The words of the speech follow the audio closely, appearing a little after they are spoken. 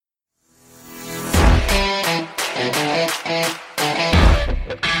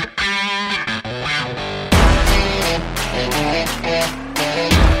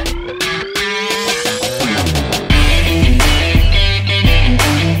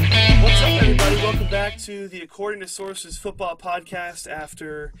to the According to Sources football podcast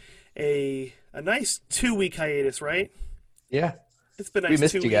after a nice 2-week hiatus, right? Yeah, It's been we nice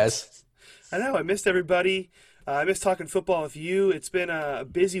missed two you weeks. guys. I know, I missed everybody. I missed talking football with you. It's been a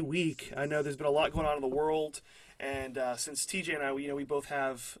busy week. I know there's been a lot going on in the world, and since TJ and I, we both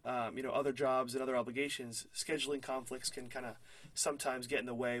have other jobs and other obligations, scheduling conflicts can kind of sometimes get in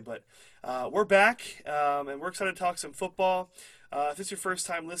the way. But we're back, and we're excited to talk some football. If this is your first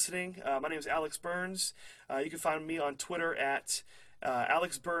time listening, my name is Alex Burns. You can find me on Twitter at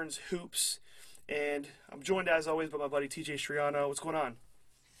Alex Burns Hoops, and I'm joined as always by my buddy TJ Striano. What's going on?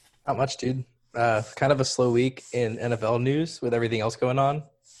 Not much, dude. Kind of a slow week in NFL news with everything else going on,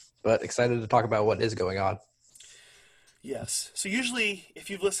 but excited to talk about what is going on. Yes. So usually, if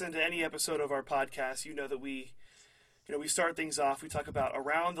you've listened to any episode of our podcast, you know that we start things off. We talk about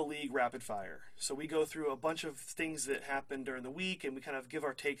around the league rapid fire. So we go through a bunch of things that happened during the week, and we kind of give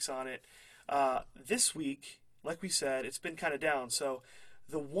our takes on it. This week, like we said, it's been kind of down. So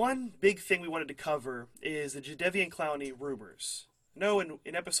the one big thing we wanted to cover is the Jadeveon Clowney rumors. No, in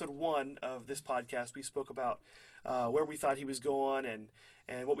episode 1 of this podcast, we spoke about where we thought he was going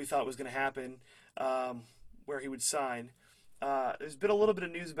and what we thought was going to happen, where he would sign. There's been a little bit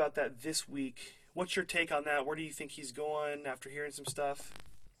of news about that this week. What's your take on that? Where do you think he's going after hearing some stuff?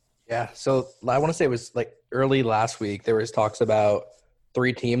 Yeah, so I want to say it was like early last week. There was talks about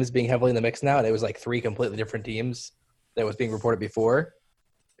 3 teams being heavily in the mix now, and it was like 3 completely different teams that was being reported before.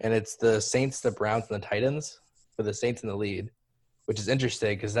 And it's the Saints, the Browns, and the Titans, with the Saints in the lead, which is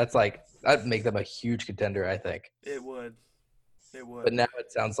interesting because that'd make them a huge contender, I think. It would. But now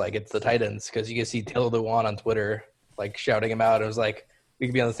it sounds like it's the Titans because you can see Till Dewan on Twitter like shouting him out. It was like we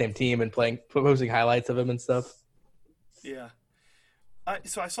could be on the same team and posting highlights of him and stuff. Yeah.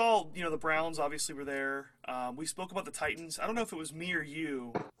 So I saw, the Browns obviously were there. We spoke about the Titans. I don't know if it was me or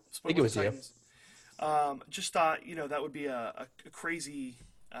you. I think it was you. Just thought, that would be a crazy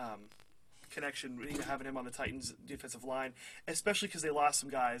connection, having him on the Titans defensive line, especially because they lost some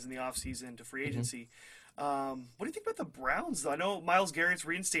guys in the offseason to free agency. What do you think about the Browns, though? I know Myles Garrett's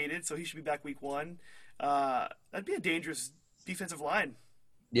reinstated, so he should be back week 1. That'd be a dangerous defensive line.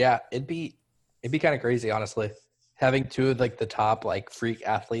 Yeah, it'd be kind of crazy, honestly, having 2 of like the top like freak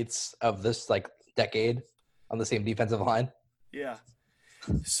athletes of this like decade on the same defensive line. Yeah.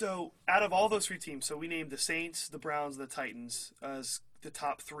 So out of all those 3 teams, so we named the Saints, the Browns, and the Titans as the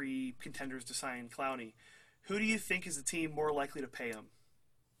top 3 contenders to sign Clowney. Who do you think is the team more likely to pay him?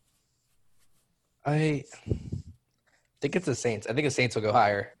 I think it's the Saints. I think the Saints will go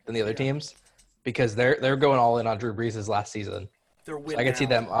higher than the other teams because they're going all in on Drew Brees' last season. So I could see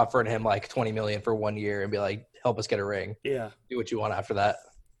them offering him like $20 million for 1 year and be like, help us get a ring. Yeah. Do what you want after that.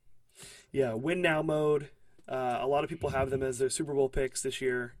 Yeah, win now mode. A lot of people have them as their Super Bowl picks this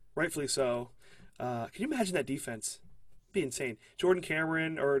year, rightfully so. Can you imagine that defense? It'd be insane.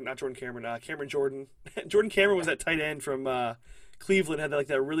 Cameron Jordan. Jordan Cameron was that tight end from Cleveland, had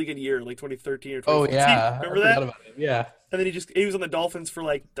that really good year, like 2013 or 2014. Oh, yeah. Remember that? About him. Yeah. And then he was on the Dolphins for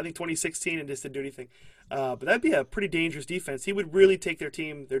I think 2016 and just didn't do anything. But that'd be a pretty dangerous defense. He would really take their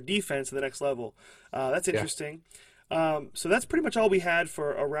defense to the next level. That's interesting. So that's pretty much all we had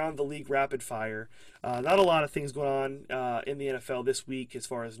for Around the League Rapid Fire. Not a lot of things going on in the NFL this week as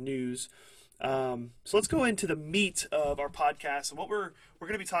far as news. So let's go into the meat of our podcast and what we're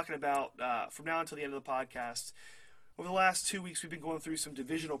going to be talking about from now until the end of the podcast. Over the last 2 weeks, we've been going through some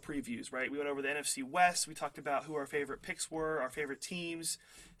divisional previews, right? We went over the NFC West. We talked about who our favorite picks were, our favorite teams,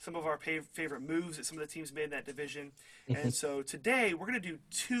 some of our favorite moves that some of the teams made in that division. And so today, we're going to do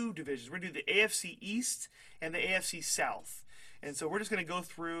 2 divisions. We're going to do the AFC East and the AFC South. And so we're just going to go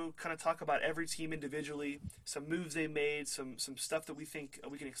through, kind of talk about every team individually, some moves they made, some stuff that we think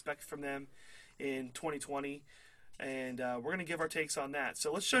we can expect from them in 2020. And we're going to give our takes on that.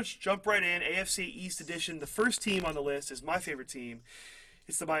 So let's just jump right in. AFC East edition. The first team on the list is my favorite team.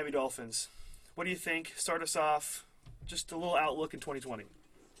 It's the Miami Dolphins. What do you think? Start us off. Just a little outlook in 2020.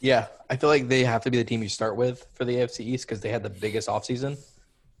 Yeah, I feel like they have to be the team you start with for the AFC East because they had the biggest offseason.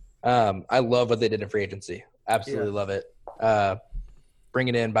 I love what they did in free agency. Absolutely love it.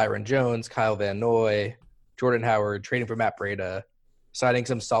 Bringing in Byron Jones, Kyle Van Noy, Jordan Howard, trading for Matt Breida, signing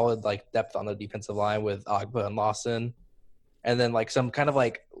some solid depth on the defensive line with Agba and Lawson, and then some kind of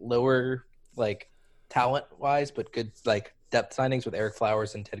lower talent wise but good depth signings with Eric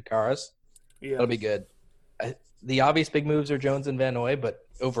Flowers and Ted Karras. Yeah, that'll be good. The obvious big moves are Jones and Van Noy, but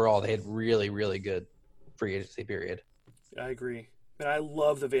overall they had really, really good free agency period. I agree. And I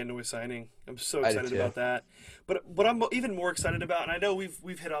love the Van Noy signing. I'm so excited about that. But what I'm even more excited about, and I know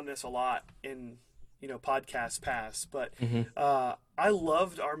we've hit on this a lot in podcasts past. But Hmm. I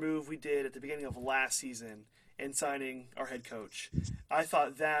loved our move we did at the beginning of last season in signing our head coach. I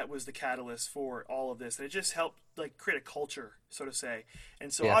thought that was the catalyst for all of this, and it just helped like create a culture, so to say.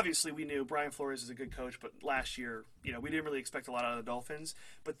 And so Yeah. obviously we knew Brian Flores is a good coach, but last year, we didn't really expect a lot out of the Dolphins.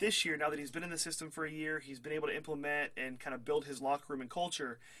 But this year, now that he's been in the system for a year, he's been able to implement and kind of build his locker room and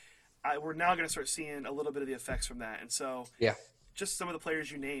culture. We're now going to start seeing a little bit of the effects from that. And so, Yeah. just some of the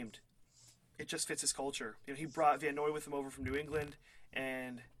players you named, it just fits his culture. He brought Van Noy with him over from New England,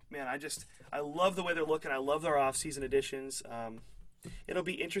 and man, I love the way they're looking. I love their off-season additions. It'll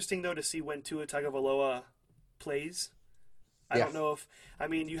be interesting though to see when Tua Tagovailoa plays. I Yeah. don't know if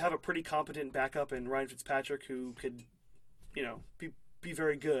you have a pretty competent backup in Ryan Fitzpatrick who could, be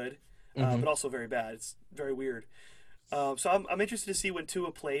very good, Hmm. but also very bad. It's very weird. So I'm interested to see when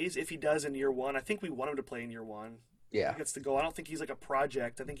Tua plays, if he does in year one. I think we want him to play in year one. Yeah. He gets to go. I don't think he's like a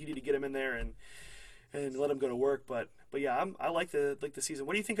project. I think you need to get him in there and let him go to work. But yeah, I like the season.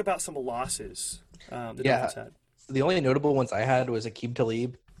 What do you think about some losses the Yeah. Dolphins had? The only notable ones I had was Aqib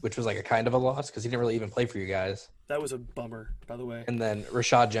Talib, which was like a kind of a loss because he didn't really even play for you guys. That was a bummer, by the way. And then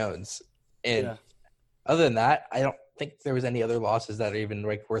Rashad Jones. And Yeah. other than that, I don't think there was any other losses that are even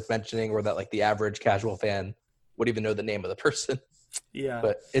like worth mentioning or that like the average casual fan would even know the name of the person. Yeah.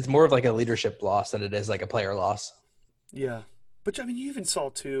 But it's more of like a leadership loss than it is like a player loss. Yeah. But you even saw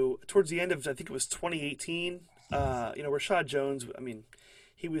too towards the end of I think it was 2018. Rashad Jones.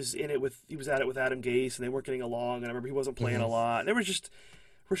 He was at it with Adam Gase, and they weren't getting along. And I remember he wasn't playing a lot. And there was just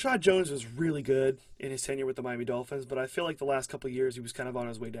Rashad Jones was really good in his tenure with the Miami Dolphins, but I feel like the last couple of years he was kind of on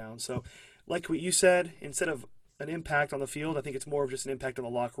his way down. So, like what you said, instead of an impact on the field, I think it's more of just an impact on the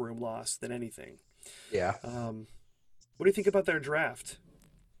locker room loss than anything. Yeah. What do you think about their draft?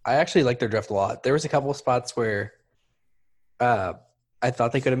 I actually like their draft a lot. There was a couple of spots where I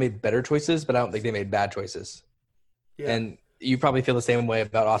thought they could have made better choices, but I don't think they made bad choices. Yeah. And you probably feel the same way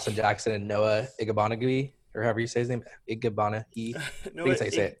about Austin Jackson and Noah Igabonagui, or however you say his name, Igabonagui. No, I think that's how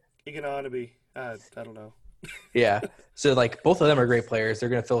you say it. Iganonabe. I don't know. Yeah. So like both of them are great players. They're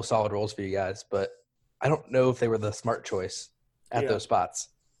going to fill solid roles for you guys, but I don't know if they were the smart choice at Yeah. those spots.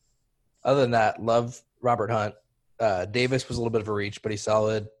 Other than that, love Robert Hunt. Davis was a little bit of a reach, but he's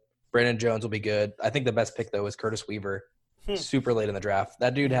solid. Brandon Jones will be good. I think the best pick though is Curtis Weaver. Super late in the draft.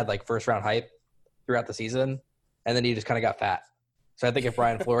 That dude had like first round hype throughout the season, and then he just kind of got fat. So I think if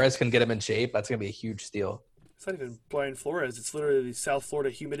Brian Flores can get him in shape, that's going to be a huge steal. It's not even Brian Flores. It's literally South Florida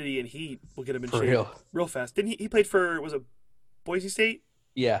humidity and heat will get him in For shape real. fast. Didn't he played for, was it Boise State?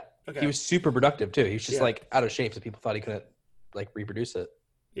 Yeah. Okay. He was super productive too. He was just Yeah. like out of shape, so people thought he couldn't like reproduce it.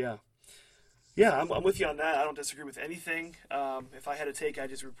 Yeah. Yeah, I'm with you on that. I don't disagree with anything. If I had a take, I'd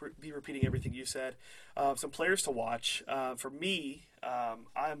just be repeating everything you said. Some players to watch. For me,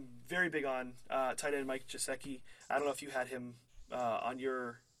 I'm very big on tight end Mike Gesicki. I don't know if you had him on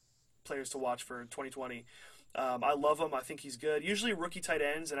your players to watch for 2020. I love him. I think he's good. Usually rookie tight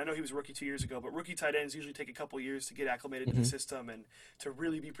ends, and I know he was a rookie 2 years ago, but rookie tight ends usually take a couple years to get acclimated to the system and to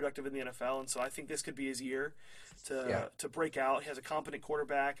really be productive in the NFL. And so I think this could be his year to break out. He has a competent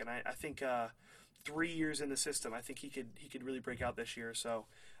quarterback, and I think 3 years in the system, I think he could really break out this year. So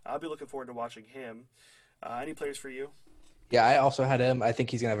I'll be looking forward to watching him. Any players for you? Yeah, I also had him. I think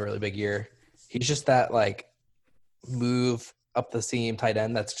he's gonna have a really big year. He's just that like move up the seam tight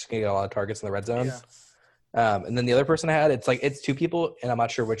end that's just gonna get a lot of targets in the red zone. Yeah. And then the other person I had, it's two people, and I'm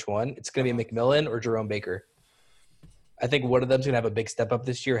not sure which one. It's gonna be McMillan or Jerome Baker. I think one of them's gonna have a big step up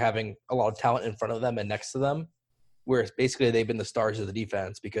this year, having a lot of talent in front of them and next to them. Whereas basically they've been the stars of the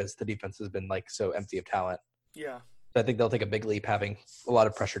defense because the defense has been like so empty of talent. Yeah. So I think they'll take a big leap having a lot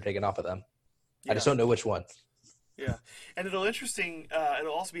of pressure taken off of them. Yeah. I just don't know which one. Yeah, and it'll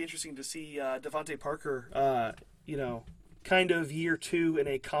also be interesting to see Devontae Parker, kind of year two in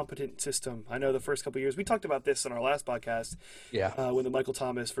a competent system. I know the first couple of years we talked about this on our last podcast. Yeah. When the Michael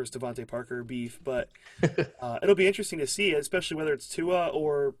Thomas versus Devontae Parker beef, but it'll be interesting to see, especially whether it's Tua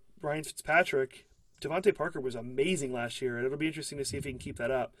or Ryan Fitzpatrick. Devontae Parker was amazing last year, and it'll be interesting to see if he can keep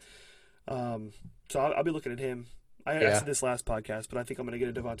that up. So I'll be looking at him. I said this last podcast, but I think I'm going to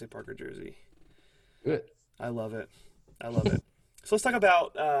get a Devontae Parker jersey. Good. I love it. So let's talk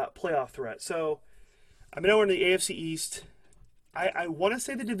about playoff threat. So I know we're in the AFC East. I want to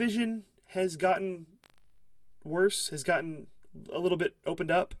say the division has gotten worse, has gotten a little bit opened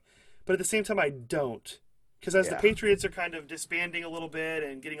up, but at the same time I don't. Because as the Patriots are kind of disbanding a little bit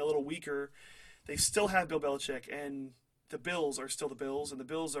and getting a little weaker, they still have Bill Belichick, and the Bills are still the Bills, and the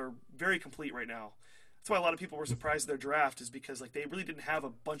Bills are very complete right now. That's why a lot of people were surprised at their draft, is because like they really didn't have a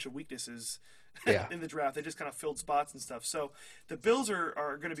bunch of weaknesses in the draft. They just kind of filled spots and stuff. So the Bills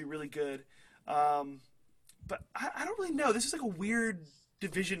are going to be really good. But I don't really know. This is like a weird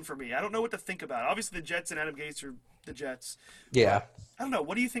division for me. I don't know what to think about. Obviously, the Jets and Adam Gase are the Jets. Yeah. But I don't know.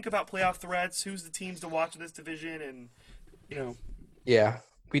 What do you think about playoff threats? Who's the teams to watch in this division? And, you know. Yeah.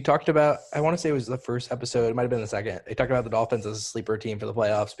 We talked about, I want to say it was the first episode, it might have been the second. They talked about the Dolphins as a sleeper team for the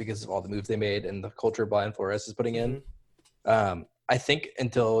playoffs because of all the moves they made and the culture Brian Flores is putting in. I think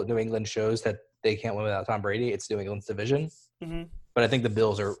until New England shows that they can't win without Tom Brady, it's New England's division. Mm-hmm. But I think the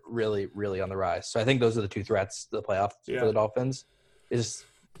Bills are really, really on the rise. So I think those are the two threats to the playoffs for the Dolphins is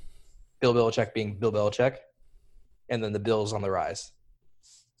Bill Belichick being Bill Belichick and then the Bills on the rise.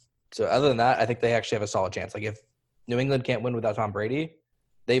 So other than that, I think they actually have a solid chance. Like if New England can't win without Tom Brady,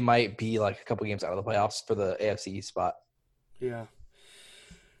 they might be like a couple games out of the playoffs for the AFC East spot. Yeah.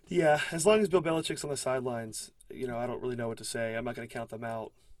 Yeah, as long as Bill Belichick's on the sidelines, I don't really know what to say. I'm not going to count them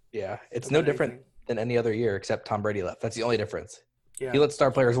out. Yeah, it's no different than any other year except Tom Brady left. That's the only difference. Yeah. He lets star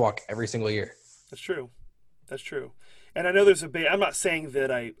players walk every single year. That's true. And I know there's a debate. I'm not saying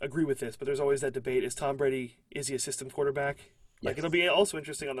that I agree with this, but there's always that debate. Is Tom Brady, is he a system quarterback? Like, it'll be also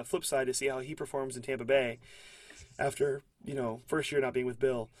interesting on the flip side to see how he performs in Tampa Bay after, first year not being with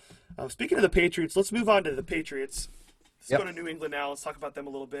Bill. Speaking of the Patriots, let's move on to the Patriots. Let's go to New England now. Let's talk about them a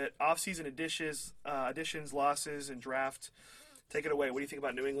little bit. Off-season additions, losses, and draft. Take it away. What do you think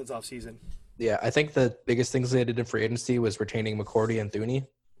about New England's offseason? Yeah, I think the biggest things they did in free agency was retaining McCourty and Thuney.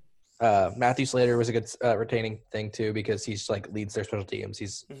 Matthew Slater was a good retaining thing too because he's leads their special teams.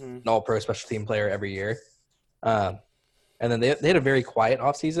 He's an all-pro special team player every year. And then they had a very quiet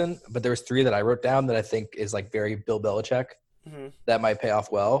offseason, but there was three that I wrote down that I think is very Bill Belichick that might pay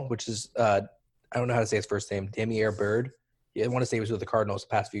off well, which is I don't know how to say his first name, Damiere Byrd. I want to say he was with the Cardinals the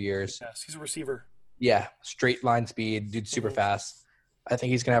past few years. Yes, he's a receiver. Yeah, straight line speed, dude's super fast. I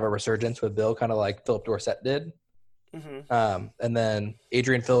think he's going to have a resurgence with Bill, kind of like Philip Dorsett did. And then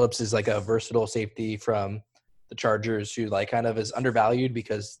Adrian Phillips is a versatile safety from the Chargers who kind of is undervalued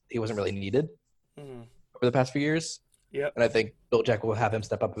because he wasn't really needed over the past few years. Yep. And I think Belichick will have him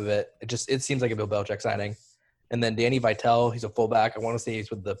step up a bit. It seems like a Bill Belichick signing. And then Danny Vitale, he's a fullback. I want to say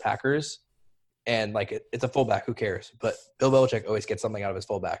he's with the Packers. And it's a fullback, who cares? But Bill Belichick always gets something out of his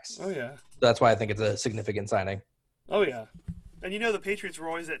fullbacks. Oh yeah. So that's why I think it's a significant signing. Oh yeah. And the Patriots were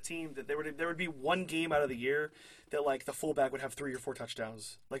always that team that there would be one game out of the year that the fullback would have 3 or 4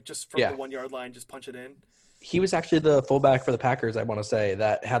 touchdowns, just from the 1 yard line, just punch it in. He was actually the fullback for the Packers, I want to say,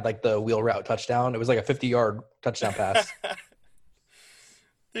 that had the wheel route touchdown. It was a 50-yard touchdown pass.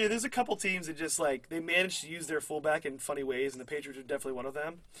 Dude, there's a couple teams that just they managed to use their fullback in funny ways, and the Patriots are definitely one of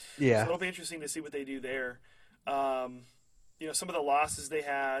them. Yeah. So it'll be interesting to see what they do there. Some of the losses they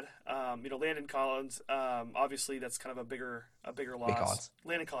had, Landon Collins, obviously that's kind of a bigger loss.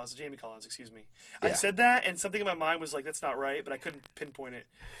 Landon Collins, Jamie Collins, excuse me. Yeah. I said that, and something in my mind was that's not right, but I couldn't pinpoint it.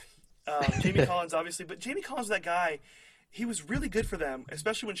 Jamie Collins, obviously, but Jamie Collins, that guy, he was really good for them,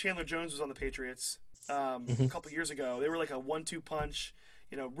 especially when Chandler Jones was on the Patriots a couple years ago. They were a 1-2 punch,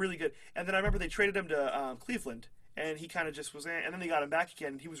 really good. And then I remember they traded him to Cleveland. And he kind of just was, and then they got him back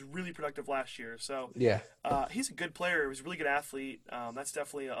again. He was really productive last year. So he's a good player. He was a really good athlete. That's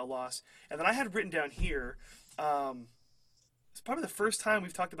definitely a loss. And then I had written down here, it's probably the first time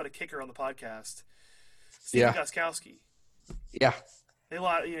we've talked about a kicker on the podcast. Stephen Gostkowski. Yeah.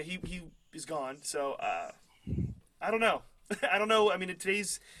 He is gone. So I don't know. I don't know. I mean, in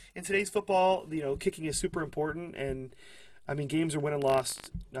today's football, kicking is super important, and I mean, games are won and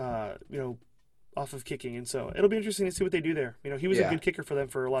lost. Off of kicking, and so it'll be interesting to see what they do there. He was a good kicker for them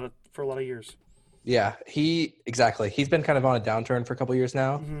for a lot of years. Yeah, he's been kind of on a downturn for a couple of years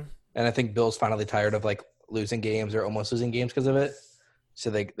now, and I think Bill's finally tired of losing games or almost losing games because of it. So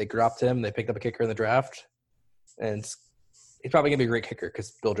they dropped him. They picked up a kicker in the draft, and he's probably gonna be a great kicker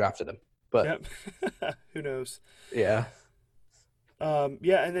because Bill drafted him. But who knows? Yeah. And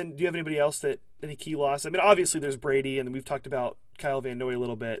then do you have anybody else any key loss? I mean, obviously there's Brady, and we've talked about Kyle Van Noy a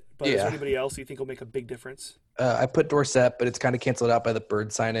little bit, but is there anybody else you think will make a big difference? I put Dorsett, but it's kind of canceled out by the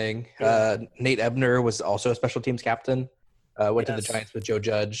Bird signing. Nate Ebner was also a special teams captain. Went to the Giants with Joe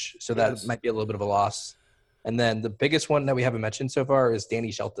Judge, so that might be a little bit of a loss. And then the biggest one that we haven't mentioned so far is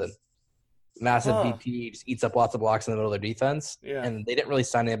Danny Shelton. Massive DP, just eats up lots of blocks in the middle of their defense, and they didn't really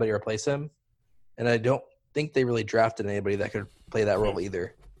sign anybody to replace him. And I don't think they really drafted anybody that could play that role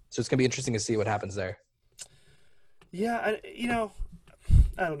either. So it's going to be interesting to see what happens there. Yeah,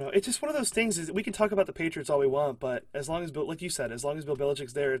 I don't know. It's just one of those things is we can talk about the Patriots all we want, but as long as Bill, like you said, as long as Bill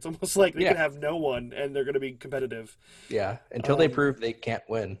Belichick's there, it's almost like they can have no one and they're going to be competitive. Yeah, until they prove they can't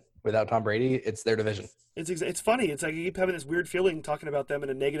win without Tom Brady, it's their division. It's funny. It's I keep having this weird feeling talking about them in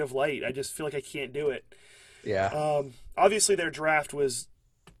a negative light. I just feel like I can't do it. Yeah. Obviously, their draft was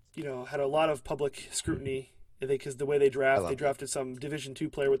had a lot of public scrutiny because the way they drafted some Division II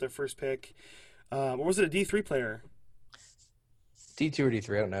player with their first pick. Or was it a D3 player? D2 or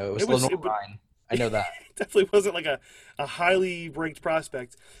D3, I don't know. It was Lenore Ryan. I know that. It definitely wasn't like a highly ranked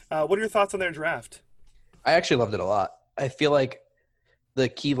prospect. What are your thoughts on their draft? I actually loved it a lot. I feel like the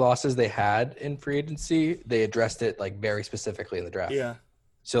key losses they had in free agency, they addressed it like very specifically in the draft. Yeah.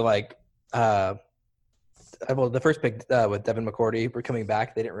 So like, the first pick with Devin McCourty were coming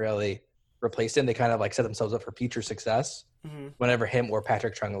back. They didn't really replace him. They kind of like set themselves up for future success whenever him or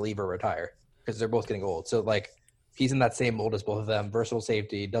Patrick Chung leave or retire because they're both getting old. So like, he's in that same mold as both of them. Versatile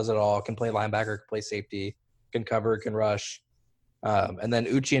safety, does it all. Can play linebacker, can play safety, can cover, can rush. And then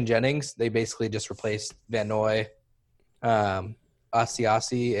Uche and Jennings, they basically just replaced Van Noy,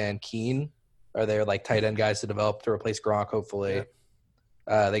 Asiasi, and Keene are their like tight end guys to develop to replace Gronk, hopefully.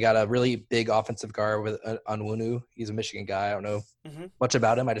 Yeah. They got a really big offensive guard with Onwenu. He's a Michigan guy. I don't know much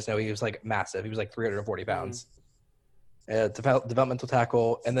about him. I just know he was like massive. He was like 340 pounds. Developmental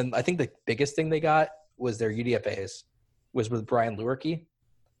tackle. And then I think the biggest thing they got was their UDFAs, was with Brian Lewerke.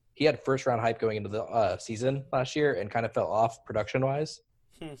 He had first-round hype going into the season last year and kind of fell off production-wise.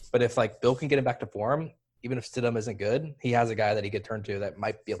 But if, like, Bill can get him back to form, even if Stidham isn't good, he has a guy that he could turn to that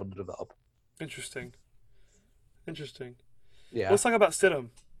might be able to develop. Interesting. Yeah. Let's talk about Stidham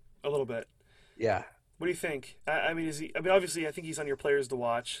a little bit. Yeah. What do you think? I mean, obviously, I think he's on your players to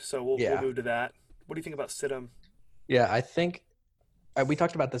watch, so we'll move to that. What do you think about Stidham? Yeah, I think we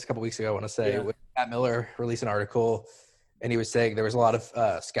talked about this a couple weeks ago, I want to say. When Matt Miller released an article, and he was saying there was a lot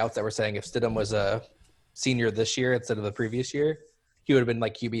of scouts that were saying if Stidham was a senior this year instead of the previous year, he would have been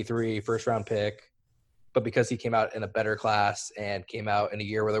like QB3, first-round pick. But because he came out in a better class and came out in a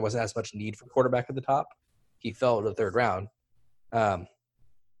year where there wasn't as much need for quarterback at the top, he fell to the third round.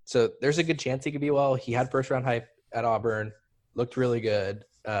 So there's a good chance he could be well. He had first-round hype at Auburn, looked really good,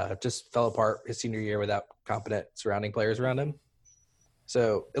 just fell apart his senior year without competent surrounding players around him.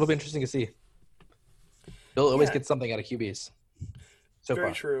 So it'll be interesting to see. Bill always gets something out of QBs.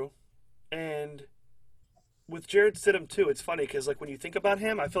 Very true. And with Jarrett Stidham too, it's funny because like when you think about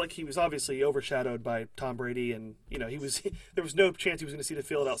him, I feel like he was obviously overshadowed by Tom Brady, and there was no chance he was going to see the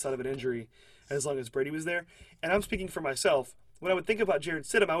field outside of an injury as long as Brady was there. And I'm speaking for myself. When I would think about Jarrett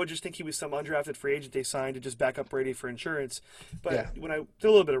Stidham, I would just think he was some undrafted free agent they signed to just back up Brady for insurance. But when I did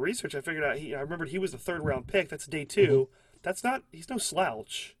a little bit of research, I figured out I remembered he was the third-round pick. That's day 2. He's no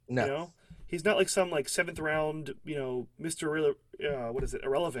slouch. No. He's not like some like 7th round, Mr.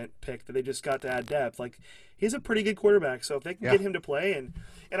 Irrelevant pick that they just got to add depth. Like he's a pretty good quarterback. So if they can get him to play, and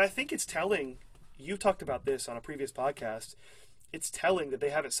I think it's telling. You talked about this on a previous podcast. It's telling that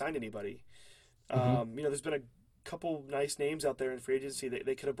they haven't signed anybody. There's been a couple nice names out there in free agency that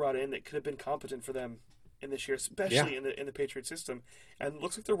they could have brought in that could have been competent for them in this year, especially in the Patriot system. And it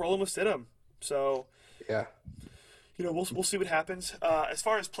looks like they're rolling with Stidham. So we'll see what happens. As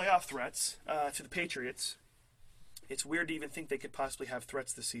far as playoff threats to the Patriots, it's weird to even think they could possibly have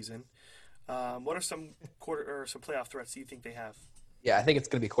threats this season. What are some playoff threats do you think they have? Yeah, I think it's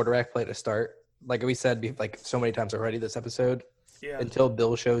going to be quarterback play to start. Like we said, like so many times already this episode, until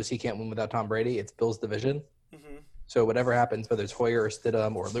Bill shows he can't win without Tom Brady, it's Bill's division. So whatever happens, whether it's Hoyer or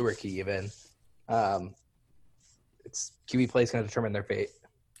Stidham or Lewerke even, it's QB play is going to determine their fate.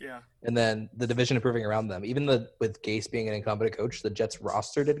 Yeah. And then the division improving around them. Even with Gase being an incompetent coach, the Jets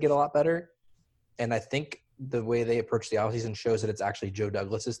roster did get a lot better. And I think the way they approach the offseason shows that it's actually Joe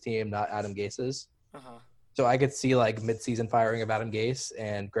Douglas's team, not Adam Gase's. So I could see like midseason firing of Adam Gase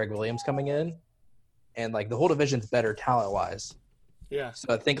and Greg Williams coming in. And like the whole division's better talent-wise. Yeah.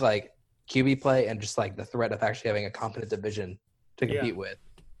 So I think like QB play and just like the threat of actually having a competent division to compete with.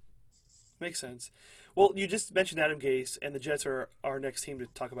 Makes sense. Well, you just mentioned Adam Gase, and the Jets are our next team to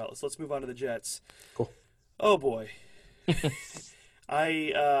talk about. So let's move on to the Jets. Cool. Oh boy,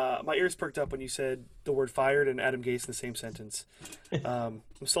 my ears perked up when you said the word "fired" and Adam Gase in the same sentence. I'm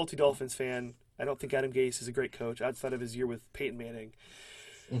a salty Dolphins fan. I don't think Adam Gase is a great coach outside of his year with Peyton Manning.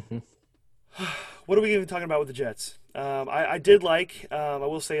 What are we even talking about with the Jets? I did like. I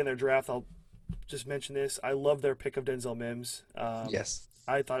will say in their draft, I'll just mention this. I love their pick of Denzel Mims. Yes.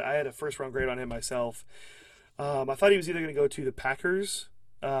 I thought I had a first-round grade on him myself. I thought he was either going to go to the Packers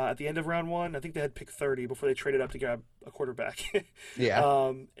at the end of round 1. I think they had pick 30 before they traded up to grab a quarterback.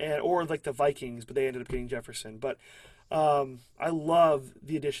 Or like the Vikings, but they ended up getting Jefferson. But I love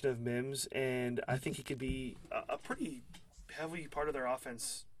the addition of Mims, and I think he could be a pretty heavy part of their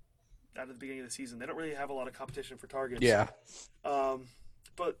offense out of the beginning of the season. They don't really have a lot of competition for targets. Yeah.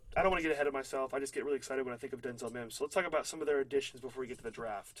 But I don't want to get ahead of myself. I just get really excited when I think of Denzel Mims. So let's talk about some of their additions before we get to the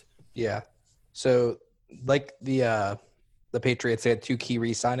draft. Yeah. So like the the Patriots had 2 key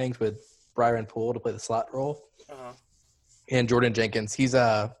re-signings with Byron Poole to play the slot role, Uh-huh. and Jordan Jenkins. He's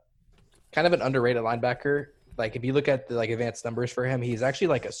a kind of an underrated linebacker. Like if you look at the advanced numbers for him, he's actually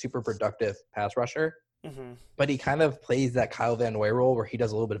like a super productive pass rusher. Mm-hmm. But he kind of plays that Kyle Van Noy role where he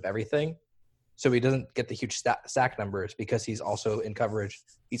does a little bit of everything. So he doesn't get the huge sack numbers because he's also in coverage.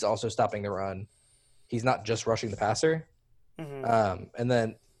 He's also stopping the run. He's not just rushing the passer. Mm-hmm. And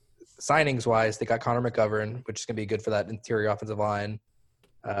then signings-wise, they got Connor McGovern, which is going to be good for that interior offensive line.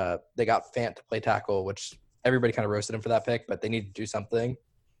 They got Fant to play tackle, which everybody kind of roasted him for that pick, but they need to do something.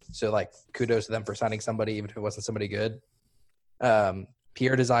 So, kudos to them for signing somebody, even if it wasn't somebody good.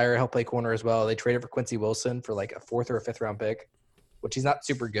 Pierre Desire helped play corner as well. They traded for Quincy Wilson for a 4th or a 5th round pick, which he's not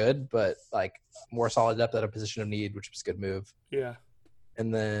super good, but more solid depth at a position of need, which was a good move. Yeah.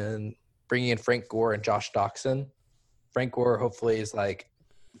 And then bringing in Frank Gore and Josh Doxson. Frank Gore hopefully is I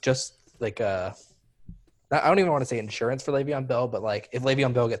don't even want to say insurance for Le'Veon Bell, but if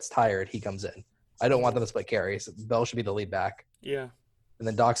Le'Veon Bell gets tired, he comes in. I don't want them to split carries. Bell should be the lead back. Yeah. And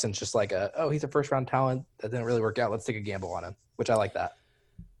then Doxson's just he's a first round talent that didn't really work out. Let's take a gamble on him, which I like that.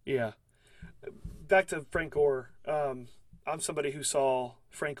 Yeah. Back to Frank Gore. I'm somebody who saw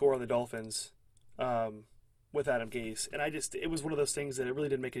Frank Gore on the Dolphins with Adam Gase, and it was one of those things that it really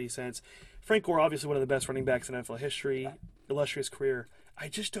didn't make any sense. Frank Gore, obviously one of the best running backs in NFL history, illustrious career. I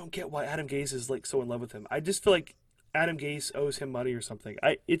just don't get why Adam Gase is so in love with him. I just feel like Adam Gase owes him money or something.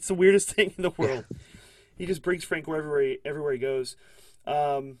 It's the weirdest thing in the world. He just brings Frank Gore everywhere he goes.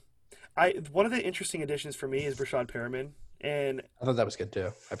 One of the interesting additions for me is Brashad Perriman. And I thought that was good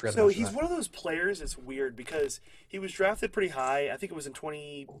too. I forgot. So he's one of those players. It's weird because he was drafted pretty high. I think it was in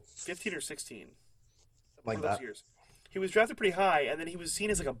 2015 or 16. Like that. Years. He was drafted pretty high, and then he was seen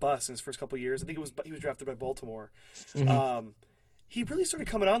as a bust in his first couple of years. I think he was drafted by Baltimore. Mm-hmm. He really started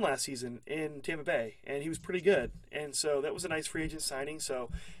coming on last season in Tampa Bay, and he was pretty good. And so that was a nice free agent signing. So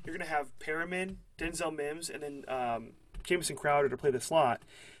you're going to have Perriman, Denzel Mims, and then Jamison Crowder to play the slot.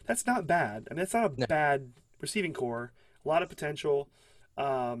 That's not bad. I mean, that's not a bad receiving core. A lot of potential.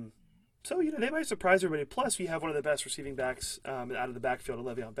 So, they might surprise everybody. Plus, we have one of the best receiving backs out of the backfield in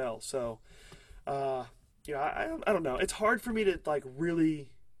Le'Veon Bell. So, I don't know. It's hard for me to, really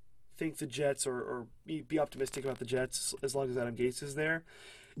think the Jets or be optimistic about the Jets as long as Adam Gase is there.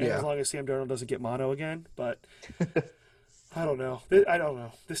 And as long as Sam Darnold doesn't get mono again. But I don't know.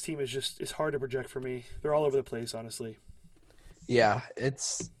 This team is hard to project for me. They're all over the place, honestly. Yeah,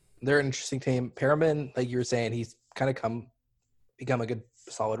 they're an interesting team. Perriman, like you were saying, he's kind of become a good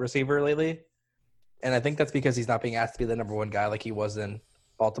solid receiver lately. And I think that's because he's not being asked to be the number one guy like he was in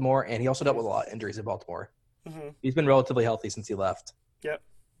Baltimore. And he also dealt with a lot of injuries in Baltimore. Mm-hmm. He's been relatively healthy since he left. Yep.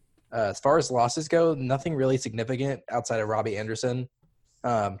 As far as losses go, nothing really significant outside of Robbie Anderson.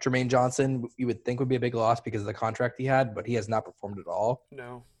 Jermaine Johnson, you would think would be a big loss because of the contract he had, but he has not performed at all.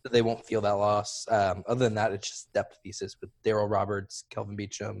 No. So they won't feel that loss. Other than that, it's just depth pieces with Darrell Roberts, Kelvin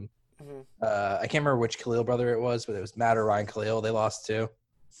Beachum. Mm-hmm. I can't remember which Khalil brother it was, but it was Matt or Ryan Khalil. They lost to.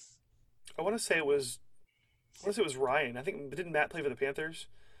 I want to say it was Ryan. I think didn't Matt play for the Panthers?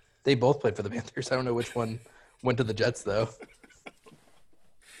 They both played for the Panthers. I don't know which one went to the Jets though.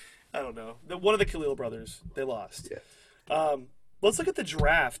 I don't know. One of the Khalil brothers. They lost. Yeah. Let's look at the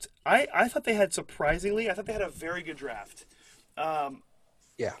draft. I thought they had a very good draft.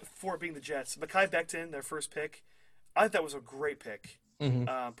 For it being the Jets. Mekhi Becton, their first pick. I thought that was a great pick.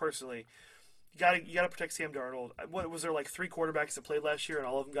 Mm-hmm. Personally, you got to protect Sam Darnold. What was there 3 quarterbacks that played last year, and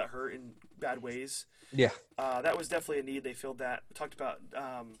all of them got hurt in bad ways? Yeah. That was definitely a need. They filled that. We talked about.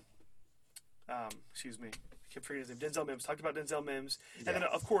 Excuse me. I kept forgetting his name. Denzel Mims. Talked about Denzel Mims, and then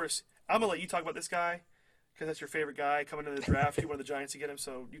of course I'm gonna let you talk about this guy because that's your favorite guy coming into the draft. You wanted the Giants to get him,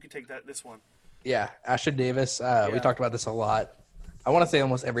 so you can take this one. Yeah, Ashton Davis. We talked about this a lot. I want to say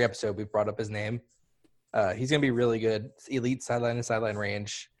almost every episode we've brought up his name. He's going to be really good. Elite sideline and sideline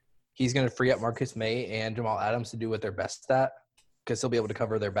range. He's going to free up Marcus May and Jamal Adams to do what they're best at because he'll be able to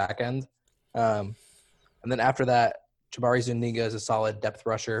cover their back end. And then after that, Jabari Zuniga is a solid depth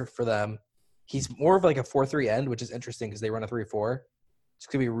rusher for them. He's more of a 4-3 end, which is interesting because they run a 3-4. It's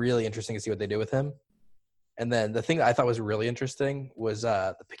going to be really interesting to see what they do with him. And then the thing that I thought was really interesting was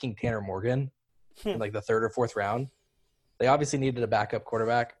the picking Tanner Morgan in the 3rd or 4th round. They obviously needed a backup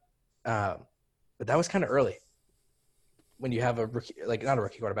quarterback, but that was kind of early when you have a rookie, not a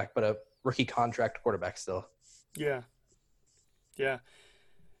rookie quarterback, but a rookie contract quarterback still. Yeah. Yeah.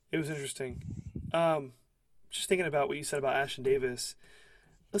 It was interesting. Just thinking about what you said about Ashton Davis.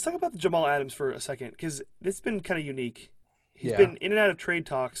 Let's talk about Jamal Adams for a second because it's been kind of unique. He's been in and out of trade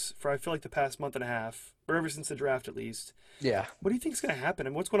talks for I feel like the past month and a half, or ever since the draft at least. Yeah. What do you think is going to happen?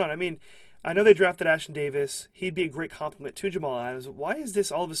 And what's going on? I mean, I know they drafted Ashton Davis. He'd be a great complement to Jamal Adams. Why is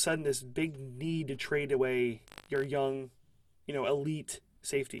this all of a sudden this big need to trade away your young, elite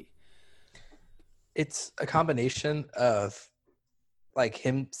safety? It's a combination of like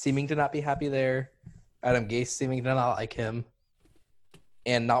him seeming to not be happy there, Adam Gase seeming to not like him,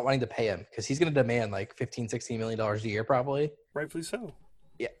 and not wanting to pay him because he's going to demand like $15-16 million a year probably. Rightfully so.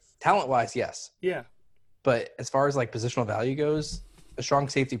 Yeah. Talent-wise, yes. Yeah. But as far as like positional value goes, a strong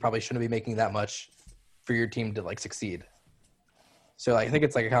safety probably shouldn't be making that much for your team to like succeed. So I think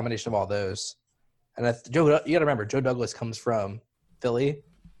it's like a combination of all those. And you got to remember, Joe Douglas comes from Philly,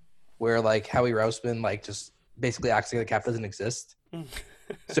 where like Howie Roseman like just basically acts like the cap doesn't exist.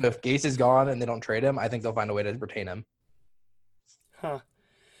 So if Gase is gone and they don't trade him, I think they'll find a way to retain him. Huh.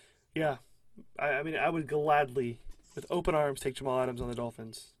 Yeah. I mean, I would gladly, with open arms, take Jamal Adams on the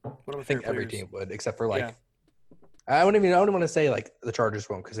Dolphins. I think every team would, except for like, I wouldn't want to say like the Chargers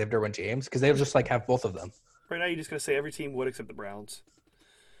won't because they have Derwin James because they'll just like have both of them. Right now, you're just gonna say every team would except the Browns.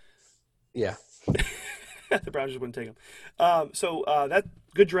 Yeah. The Browns just wouldn't take him. So that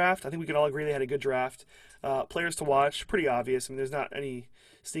good draft. I think we can all agree they had a good draft. Players to watch, pretty obvious. I mean, there's not any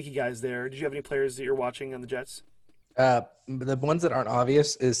sneaky guys there. Did you have any players that you're watching on the Jets? The ones that aren't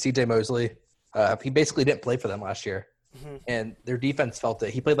obvious is C.J. Mosley. He basically didn't play for them last year, and their defense felt it.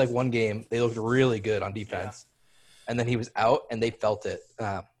 He played like one game. They looked really good on defense, and then he was out, and they felt it.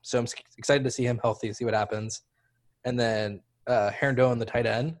 So I'm excited to see him healthy, see what happens. And then Herndon, the tight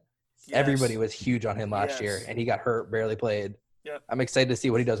end, everybody was huge on him last year, and he got hurt, barely played. Yep. I'm excited to see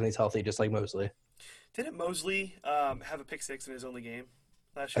what he does when he's healthy, just like Mosley. Didn't Mosley have a pick six in his only game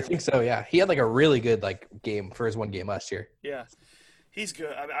last year? I think so, yeah. He had like a really good like game for his one game last year. Yeah, he's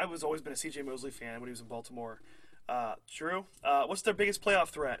good. I mean, I was always been a C.J. Mosley fan when he was in Baltimore. Drew, what's their biggest playoff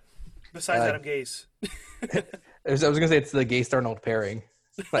threat besides Adam Gase? I was gonna say it's the Gase-Darnold pairing,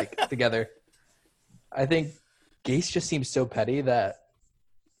 like together. I think Gase just seems so petty that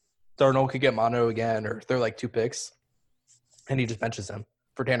Darnold could get mono again, or throw like 2 picks, and he just benches him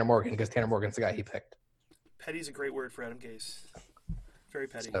for Tanner Morgan because Tanner Morgan's the guy he picked. Petty's a great word for Adam Gase. Very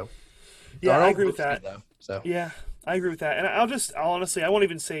petty. So, yeah, Darnold I agree with that. Though, so yeah, I agree with that. And I'll honestly, I won't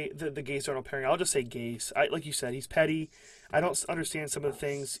even say the Gase Darnold pairing. I'll just say Gase. Like you said, he's petty. I don't understand some of the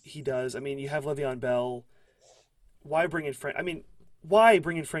things he does. I mean, you have Le'Veon Bell. Why bring in Frank? I mean, why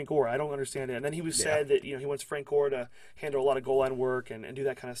bring in Frank Gore? I don't understand it. And then he was said that he wants Frank Gore to handle a lot of goal line work and do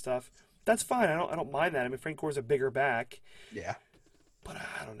that kind of stuff. That's fine. I don't mind that. I mean, Frank Gore's a bigger back. Yeah. But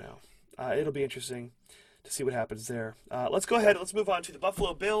I don't know. It'll be interesting to see what happens there. Let's go ahead. Let's move on to the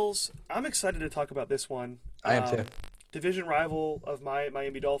Buffalo Bills. I'm excited to talk about this one. I am too. Division rival of my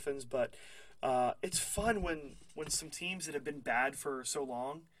Miami Dolphins, but it's fun when some teams that have been bad for so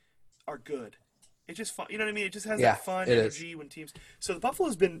long are good. It's just fun. You know what I mean? It just has that fun energy when teams. So the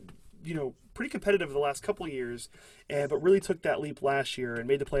Buffalo's been pretty competitive the last couple of years, but really took that leap last year and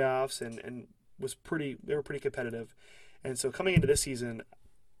made the playoffs and they were pretty competitive. And so coming into this season,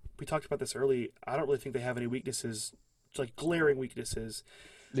 we talked about this early. I don't really think they have any weaknesses, like glaring weaknesses.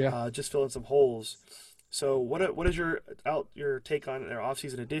 Yeah. Just fill in some holes. So what is your take on their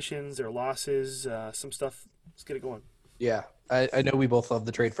offseason additions, their losses, some stuff? Let's get it going. Yeah, I know we both love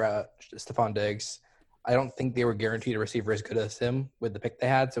the trade for Stephon Diggs. I don't think they were guaranteed a receiver as good as him with the pick they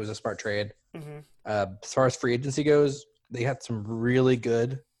had, so it was a smart trade. Mm-hmm. As far as free agency goes, they had some really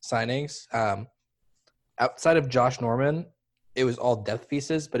good signings. Outside of Josh Norman, it was all depth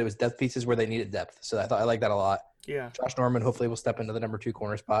pieces, but it was depth pieces where they needed depth. So I like that a lot. Yeah. Josh Norman hopefully will step into the number 2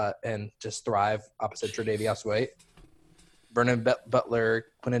 corner spot and just thrive opposite Tre'Davious White. Vernon Butler,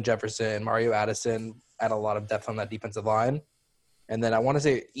 Quinton Jefferson, Mario Addison add a lot of depth on that defensive line. And then I want to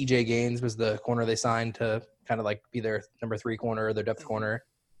say EJ Gaines was the corner they signed to kind of like be their number 3 corner, their depth corner.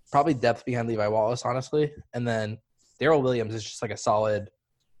 Probably depth behind Levi Wallace, honestly. And then Darrell Williams is just like a solid,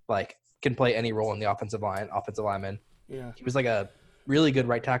 like, can play any role in the offensive lineman. Yeah. He was like a really good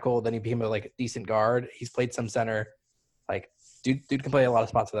right tackle. Then he became a decent guard. He's played some center. Like, dude can play a lot of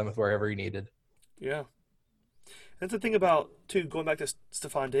spots for them with wherever he needed. Yeah. That's the thing about, too, going back to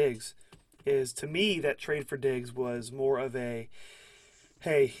Stephon Diggs, is to me that trade for Diggs was more of a,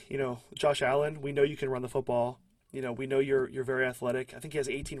 hey, Josh Allen, we know you can run the football. We know you're very athletic. I think he has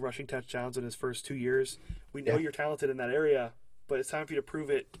 18 rushing touchdowns in his first 2 years. We know you're talented in that area, but it's time for you to prove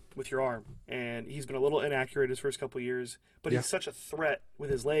it with your arm. And he's been a little inaccurate his first couple of years, but he's such a threat with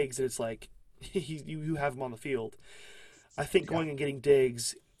his legs that it's like you have him on the field. I think going and getting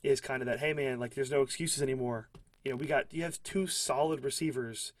Diggs is kind of that, hey man, like there's no excuses anymore. You have 2 solid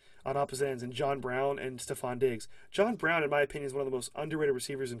receivers on opposite ends, and John Brown and Stephon Diggs. John Brown, in my opinion, is one of the most underrated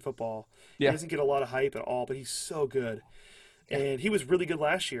receivers in football. He doesn't get a lot of hype at all, but he's so good. Yeah. And he was really good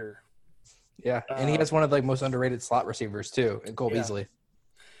last year. Yeah, and he has one of the most underrated slot receivers too, in Cole Beasley.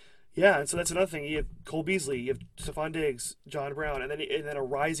 Yeah, and so that's another thing. You have Cole Beasley, you have Stephon Diggs, John Brown, and then a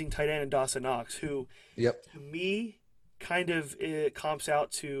rising tight end in Dawson Knox, who, to me, kind of comps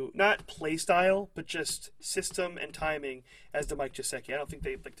out to not play style, but just system and timing as to Mike Gesicki. I don't think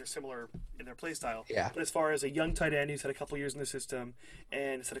they're similar in their play style. Yeah. But as far as a young tight end who's had a couple years in the system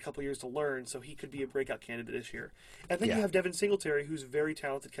and has had a couple years to learn, so he could be a breakout candidate this year. And then you have Devin Singletary, who's very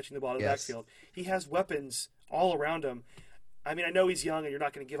talented catching the ball in the backfield. He has weapons all around him. I mean, I know he's young, and you're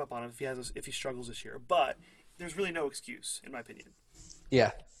not going to give up on him if he struggles this year. But there's really no excuse, in my opinion. Yeah,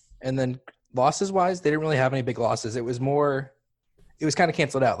 and then losses wise, they didn't really have any big losses. It was kind of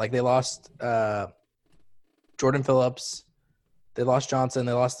canceled out. Like they lost Jordan Phillips, they lost Johnson,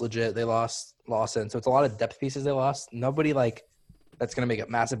 they lost Legit, they lost Lawson. So it's a lot of depth pieces they lost. Nobody that's going to make a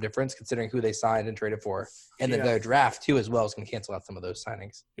massive difference considering who they signed and traded for. And then the draft too as well is going to cancel out some of those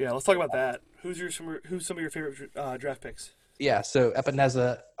signings. Yeah, let's talk about that. Who's some of your favorite draft picks? Yeah, so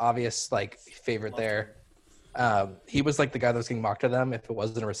Epineza, obvious favorite there. He was the guy that was getting mocked to them if it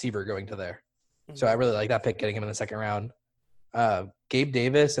wasn't a receiver going to there. Mm-hmm. So I really like that pick, getting him in the second round. Gabe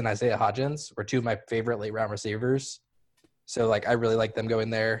Davis and Isaiah Hodgins were two of my favorite late round receivers. So I really like them going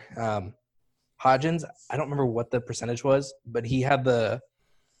there. Hodgins, I don't remember what the percentage was, but he had the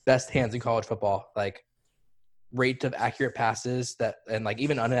best hands in college football. Rate of accurate passes and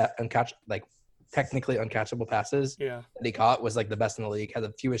even technically uncatchable passes that he caught was the best in the league. Had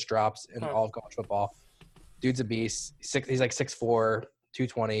the fewest drops in all of college football. Dude's a beast. He's 6'4",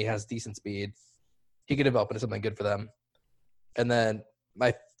 220, has decent speed. He could develop into something good for them. And then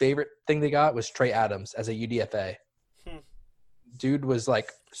my favorite thing they got was Trey Adams as a UDFA. Dude was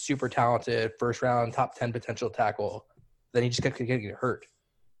super talented, first round, top 10 potential tackle. Then he just kept getting hurt.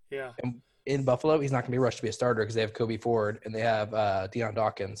 Yeah. And in Buffalo, he's not going to be rushed to be a starter because they have Kobe Ford and they have Deion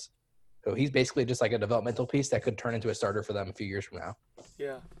Dawkins. So he's basically just a developmental piece that could turn into a starter for them a few years from now.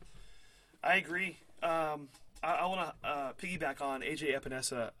 Yeah, I agree. I want to piggyback on AJ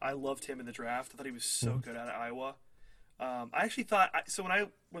Epinesa. I loved him in the draft. I thought he was so good out of Iowa. I actually thought so when I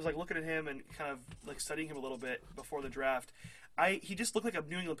was looking at him and kind of studying him a little bit before the draft. He just looked like a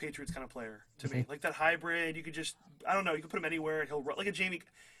New England Patriots kind of player to me, like that hybrid. You could you could put him anywhere and he'll run like a Jamie.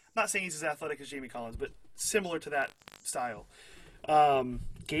 I'm not saying he's as athletic as Jamie Collins, but similar to that style.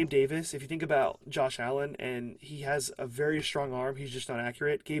 Gabe Davis, if you think about Josh Allen, and he has a very strong arm, he's just not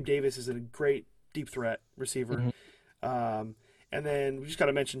accurate. Gabe Davis is a great deep threat receiver. And then we just got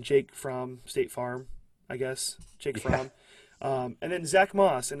to mention Jake from State Farm, I guess. Jake Fromm. And then Zach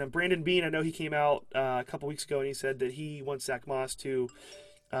Moss. And then Brandon Beane, I know he came out a couple weeks ago and he said that he wants Zach Moss to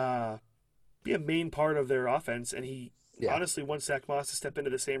be a main part of their offense. And he honestly wants Zach Moss to step into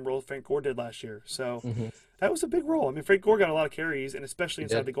the same role Frank Gore did last year. So that was a big role. I mean, Frank Gore got a lot of carries, and especially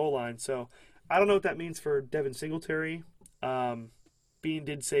inside the goal line. So I don't know what that means for Devin Singletary. Bean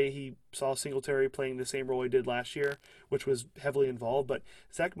did say he saw Singletary playing the same role he did last year, which was heavily involved. But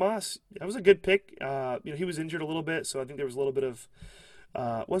Zach Moss, that was a good pick. He was injured a little bit, so I think there was a little bit of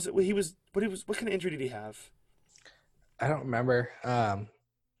what kind of injury did he have? I don't remember.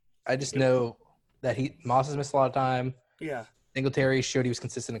 I just know that Moss has missed a lot of time. Yeah. Singletary showed he was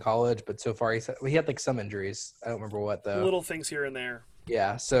consistent in college, but so far he had some injuries. I don't remember what though. Little things here and there.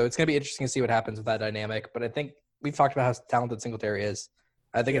 Yeah, so it's gonna be interesting to see what happens with that dynamic. But I think we've talked about how talented Singletary is.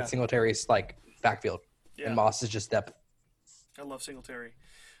 I think it's Singletary's backfield, and Moss is just depth. I love Singletary.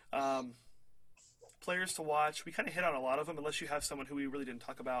 Players to watch. We kind of hit on a lot of them, unless you have someone who we really didn't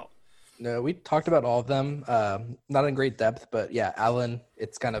talk about. No, we talked about all of them. Not in great depth, but yeah, Allen.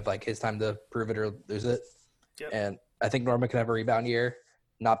 It's kind of his time to prove it or lose it. Yep. And I think Norman could have a rebound year,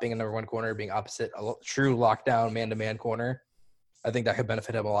 not being a number one corner, being opposite a true lockdown man-to-man corner. I think that could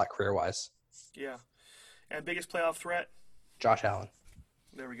benefit him a lot career-wise. Yeah. And biggest playoff threat? Josh Allen.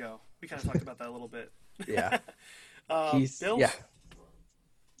 There we go. We kind of talked about that a little bit. Yeah. Bills? Yeah.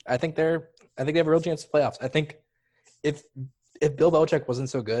 I think they have a real chance of playoffs. I think if Bill Belichick wasn't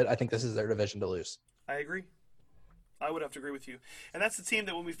so good, I think this is their division to lose. I agree. I would have to agree with you. And that's the team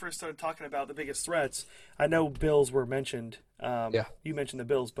that when we first started talking about the biggest threats, I know Bills were mentioned. You mentioned the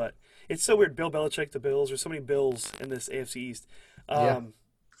Bills, but it's so weird. Bill Belichick, the Bills. There's so many Bills in this AFC East.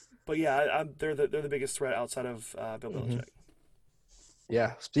 But yeah, they're the biggest threat outside of Bill Belichick.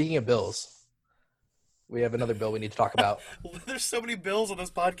 Yeah. Speaking of Bills, we have another Bill we need to talk about. There's so many Bills on this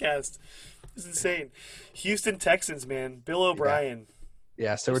podcast. It's insane. Houston Texans, man. Bill O'Brien.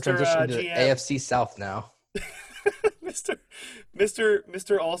 Yeah, so we're transitioning to AFC South now.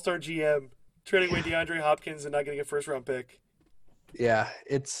 Mr. All-Star GM trading away DeAndre Hopkins and not getting a first-round pick. Yeah,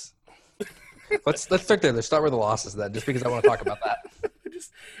 it's let's start there. Let's start with the losses then, just because I want to talk about that.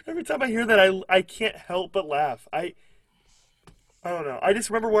 Every time I hear that, I can't help but laugh. I don't know. I just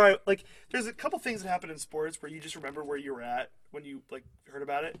remember where there's a couple things that happen in sports where you just remember where you were at when you heard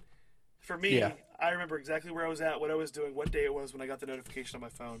about it. For me, Yeah. I remember exactly where I was at, what I was doing, what day it was when I got the notification on my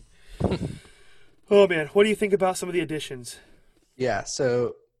phone. Oh man, what do you think about some of the additions? Yeah,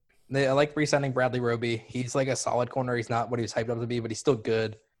 so I like re-signing Bradley Roby. He's like a solid corner. He's not what he was hyped up to be, but he's still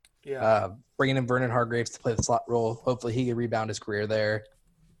good. Yeah. Bringing in Vernon Hargraves to play the slot role. Hopefully he can rebound his career there.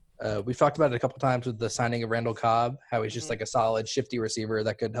 We've talked about it a couple times with the signing of Randall Cobb, how he's just like a solid, shifty receiver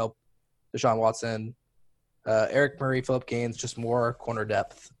that could help Deshaun Watson. Eric Murray, Philip Gaines, just more corner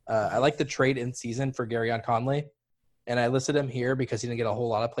depth. I like the trade in season for Garyon Conley, and I listed him here because he didn't get a whole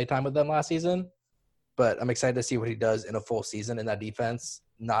lot of playtime with them last season. But I'm excited to see what he does in a full season in that defense,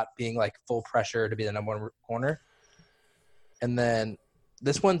 not being like full pressure to be the number one corner. And then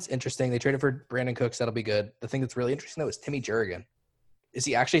this one's interesting. They traded for Brandon Cooks. That'll be good. The thing that's really interesting, though, is Timmy Jurrigan. Is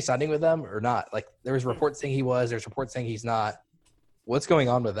he actually signing with them or not? Like, there was reports saying he was. There's reports saying he's not. What's going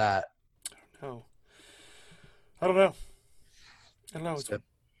on with that? No. I don't know. Who knows? I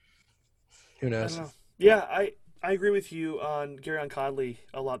don't know. Yeah, I agree with you on Garyon Conley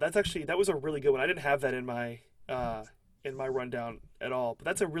a lot. That was a really good one. I didn't have that in my rundown at all, but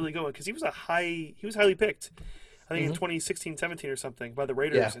that's a really good one because he was highly picked. I think in 2016, 17 or something by the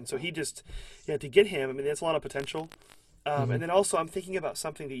Raiders, Yeah. and so to get him. I mean, that's a lot of potential. And then also, I'm thinking about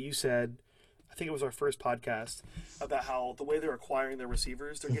something that you said. I think it was our first podcast about how the way they're acquiring their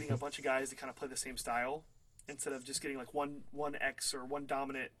receivers, they're getting a bunch of guys that kind of play the same style instead of just getting like one X or one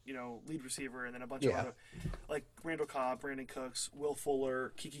dominant, lead receiver, and then a bunch of other, like Randall Cobb, Brandon Cooks, Will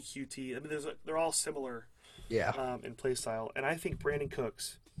Fuller, Kiki QT. I mean, they're all similar, in play style. And I think Brandon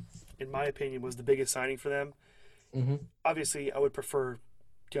Cooks, in my opinion, was the biggest signing for them. Obviously, I would prefer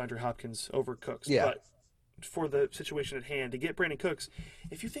DeAndre Hopkins over Cooks, but for the situation at hand, to get Brandon Cooks,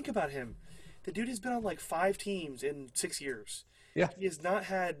 if you think about him, the dude has been on like 5 teams in 6 years. Yeah. He has not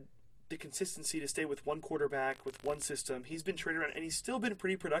had the consistency to stay with one quarterback, with one system. He's been traded around, and he's still been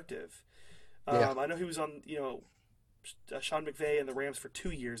pretty productive. I know he was on, Sean McVay and the Rams for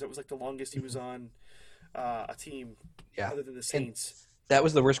 2 years. That was like the longest he was on a team other than the Saints. And that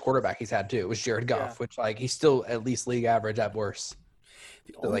was the worst quarterback he's had, too. It was Jared Goff, which, he's still at least league average at worst.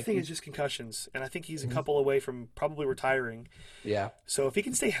 The only thing is just concussions, and I think he's a couple away from probably retiring. Yeah. So if he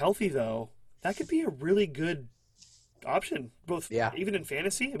can stay healthy, though, that could be a really good option, even in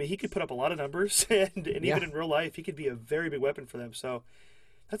fantasy. I mean, he could put up a lot of numbers, and even in real life, he could be a very big weapon for them. So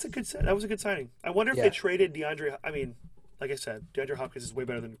that was a good signing. I wonder if they traded DeAndre. I mean, like I said, DeAndre Hopkins is way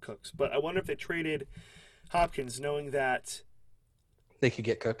better than Cooks, but I wonder if they traded Hopkins knowing that they could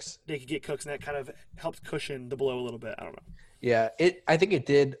get Cooks. and that kind of helped cushion the blow a little bit. I don't know. Yeah, I think it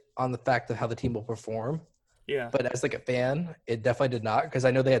did on the fact of how the team will perform. Yeah. But as like a fan, it definitely did not, because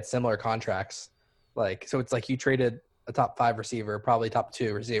I know they had similar contracts. So it's like you traded a top 5 receiver, probably top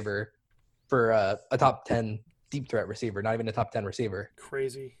 2 receiver, for a top 10 deep threat receiver, not even a top 10 receiver.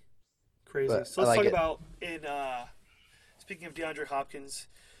 Crazy. But So let's talk about speaking of DeAndre Hopkins,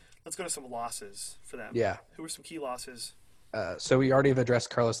 let's go to some losses for them. Yeah. Who were some key losses? So we already have addressed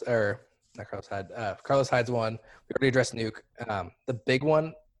Carlos Hyde's one. We already addressed Nuke. The big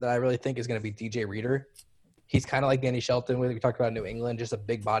one that I really think is going to be DJ Reader. He's kind of like Danny Shelton. We talked about New England, just a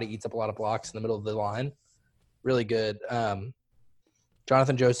big body, eats up a lot of blocks in the middle of the line. Really good.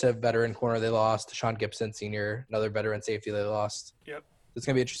 Jonathan Joseph, veteran corner they lost. Deshaun Gibson, senior, another veteran safety they lost. Yep. It's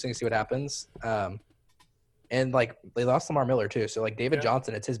going to be interesting to see what happens. And they lost Lamar Miller too. So David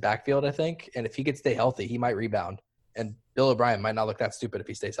Johnson, it's his backfield, I think. And if he could stay healthy, he might rebound. And Bill O'Brien might not look that stupid if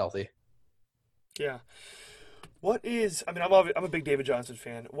he stays healthy. Yeah. I'm a big David Johnson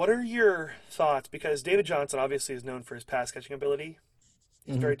fan. What are your thoughts? Because David Johnson obviously is known for his pass catching ability.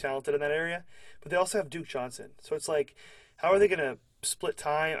 He's very talented in that area. But they also have Duke Johnson. So it's like, how are they going to split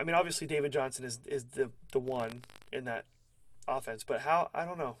time? I mean, obviously David Johnson is the one in that offense. But I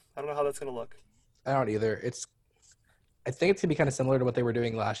don't know. I don't know how that's going to look. I don't either. I think it's going to be kind of similar to what they were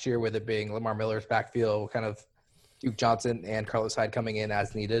doing last year, with it being Lamar Miller's backfield, kind of Duke Johnson and Carlos Hyde coming in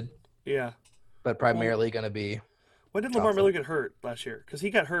as needed. Yeah. But primarily going to be When did Lamar Miller get hurt last year? Because he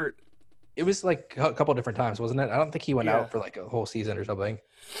got hurt. It was a couple different times, wasn't it? I don't think he went out for a whole season or something.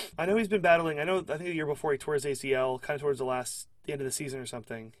 I know he's been battling. I think the year before he tore his ACL, kind of towards the end of the season or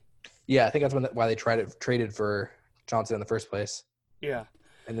something. Yeah, I think that's why they traded for Johnson in the first place. Yeah.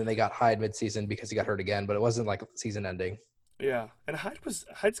 And then they got Hyde midseason because he got hurt again, but it wasn't season ending. Yeah, and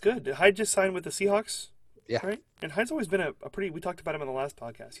Hyde's good. Did Hyde just sign with the Seahawks? Yeah. Right? And Hines always been a pretty. We talked about him in the last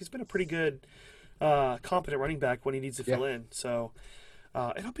podcast. He's been a pretty good, competent running back when he needs to fill in. So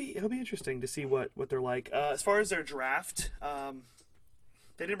it'll be interesting to see what they're like. As far as their draft,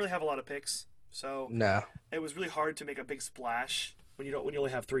 they didn't really have a lot of picks, so No. it was really hard to make a big splash when you only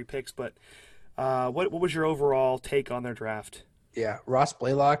have 3 picks. But what was your overall take on their draft? Yeah, Ross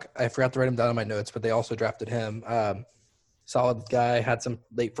Blaylock. I forgot to write him down in my notes, but they also drafted him. Solid guy, had some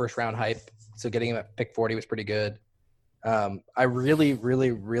late first round hype, so getting him at pick 40 was pretty good. I really,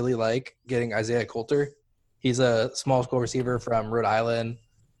 really, really like getting Isaiah Coulter. He's a small school receiver from Rhode Island.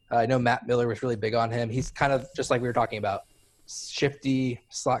 I know Matt Miller was really big on him. He's kind of just like we were talking about, shifty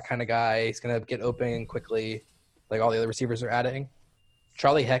slot kind of guy. He's gonna get open quickly, like all the other receivers are adding.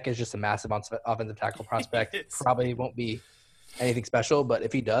 Charlie Heck is just a massive offensive tackle prospect. Probably won't be anything special, but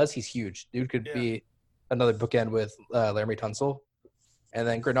if he does, he's huge. Dude could be another bookend with Laramie Tunsil. And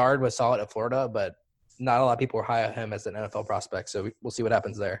then Grenard was solid at Florida, but not a lot of people were high on him as an NFL prospect, so we'll see what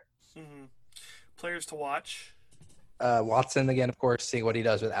happens there. Mm-hmm. Players to watch. Watson, again, of course, seeing what he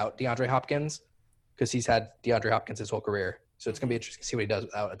does without DeAndre Hopkins, because he's had DeAndre Hopkins his whole career. So it's going to be interesting to see what he does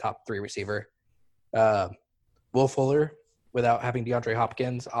without a top 3 receiver. Will Fuller, without having DeAndre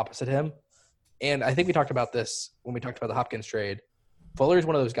Hopkins opposite him. And I think we talked about this when we talked about the Hopkins trade. Fuller is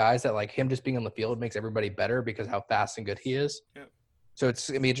one of those guys that, like, him just being on the field makes everybody better because how fast and good he is. Yep. So it's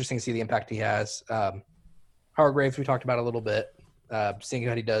going to be interesting to see the impact he has. Hargraves, we talked about a little bit, seeing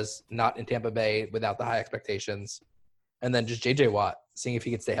how he does not in Tampa Bay without the high expectations. And then just J.J. Watt, seeing if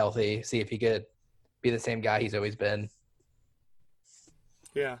he could stay healthy, see if he could be the same guy he's always been.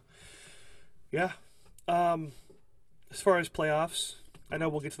 Yeah. Yeah. As far as playoffs, I know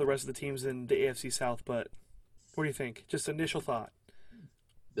we'll get to the rest of the teams in the AFC South, but what do you think? Just initial thought.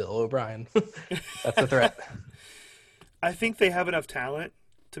 Bill O'Brien. That's the threat. I think they have enough talent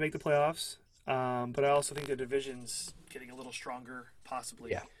to make the playoffs, but I also think the division's getting a little stronger,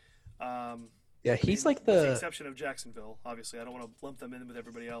 possibly. Yeah. Yeah, he's like with the exception of Jacksonville, obviously. I don't want to lump them in with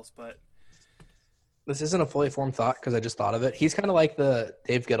everybody else, but this isn't a fully formed thought because I just thought of it. He's kind of like the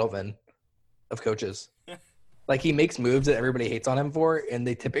Dave Gettleman of coaches. Like, he makes moves that everybody hates on him for, and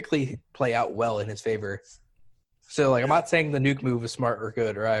they typically play out well in his favor. So, like, I'm not saying the nuke move was smart or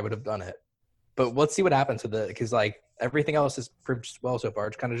good or I would have done it. But let's see what happens with it because, like, everything else has proved well so far.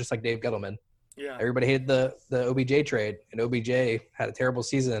 It's kind of just like Dave Gettleman. Yeah. Everybody hated the OBJ trade, and OBJ had a terrible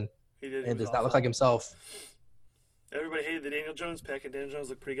season and does not look like himself. Everybody hated the Daniel Jones pick, and Daniel Jones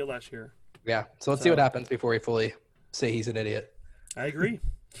looked pretty good last year. Yeah, so let's see what happens before we fully say he's an idiot. I agree.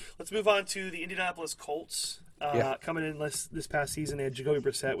 Let's move on to the Indianapolis Colts. Coming in this past season, they had Jacoby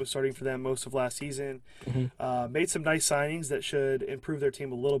Brissett was starting for them most of last season. Mm-hmm. Made some nice signings that should improve their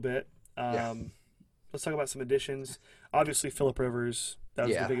team a little bit. Let's talk about some additions. Obviously, Phillip Rivers, that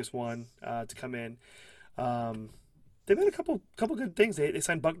was the biggest one to come in. They made a couple good things. They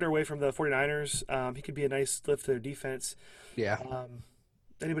signed Buckner away from the 49ers. He could be a nice lift to their defense. Yeah.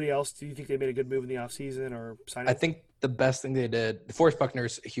 Anybody else, do you think they made a good move in the offseason or signing? I think the best thing they did, DeForest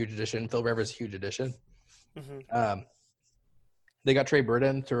Buckner's a huge addition. Phil Rivers is a huge addition. Mm-hmm. They got Trey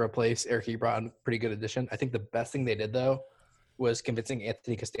Burton to replace Eric Ebron, pretty good addition. I think the best thing they did, though, was convincing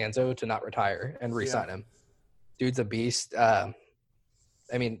Anthony Costanzo to not retire and re-sign him. Dude's a beast. I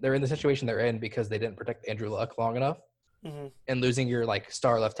mean, they're in the situation they're in because they didn't protect Andrew Luck long enough. Mm-hmm. And losing your, like,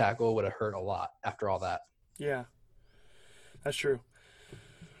 star left tackle would have hurt a lot after all that. Yeah, that's true.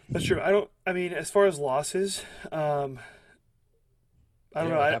 That's true. I mean, as far as losses, I don't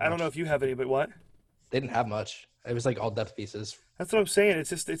know. I don't know if you have any, but what? They didn't have much. It was like all depth pieces. That's what I'm saying.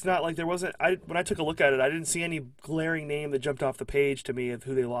 It's not like there wasn't. When I took a look at it, I didn't see any glaring name that jumped off the page to me of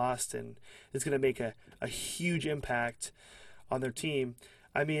who they lost, and it's going to make a huge impact on their team.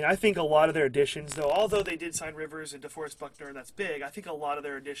 I mean, I think a lot of their additions, though, although they did sign Rivers and DeForest Buckner, and that's big, I think a lot of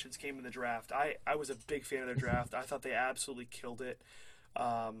their additions came in the draft. I was a big fan of their draft. I thought they absolutely killed it.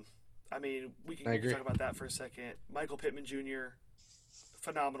 I mean, we can talk about that for a second. Michael Pittman Jr.,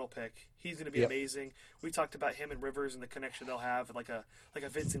 phenomenal pick. He's going to be amazing. We talked about him and Rivers and the connection they'll have, like a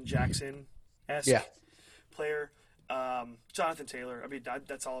Vincent Jackson-esque player. Jonathan Taylor. I mean,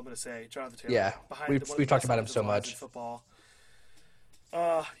 that's all I'm going to say. Jonathan Taylor. Yeah, we've talked about him so much. Football.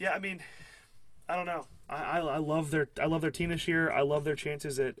 I mean, I don't know. I love their team this year. I love their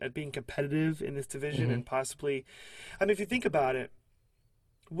chances at being competitive in this division and possibly. I mean, if you think about it,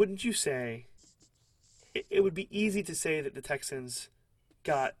 wouldn't you say it would be easy to say that the Texans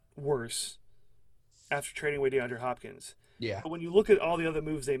got worse after trading away DeAndre Hopkins? Yeah. But when you look at all the other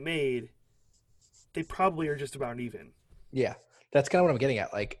moves they made, they probably are just about even. Yeah, that's kind of what I'm getting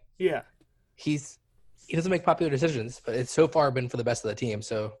at. Like, yeah, he doesn't make popular decisions, but it's so far been for the best of the team.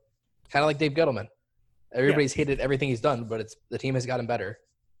 So, kind of like Dave Gettleman. Everybody's hated everything he's done, but the team has gotten better.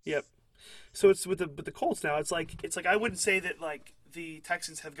 Yep. So it's with the Colts now. It's like I wouldn't say that like the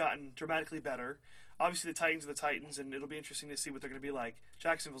Texans have gotten dramatically better. Obviously, the Titans are the Titans, and it'll be interesting to see what they're going to be like.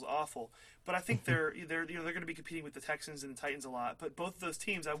 Jacksonville's awful, but I think they're going to be competing with the Texans and the Titans a lot. But both of those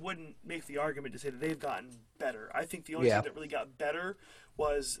teams, I wouldn't make the argument to say that they've gotten better. I think the only team that really got better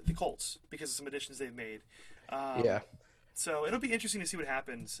was the Colts because of some additions they've made. So it'll be interesting to see what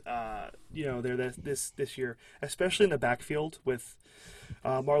happens. There this year, especially in the backfield with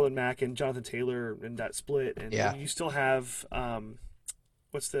Marlon Mack and Jonathan Taylor and that split, and you still have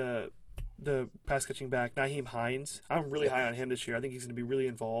what's the pass catching back, Nyheim Hines. I'm really high on him this year. I think he's going to be really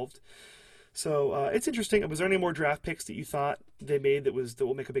involved. So it's interesting. Was there any more draft picks that you thought they made that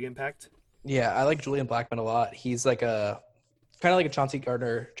will make a big impact? Yeah, I like Julian Blackmon a lot. He's like kind of like a Chauncey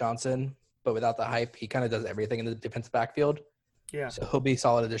Gardner-Johnson, but without the hype. He kind of does everything in the defensive backfield. Yeah. So he'll be a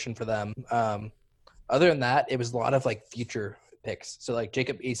solid addition for them. Other than that, it was a lot of like future picks. So like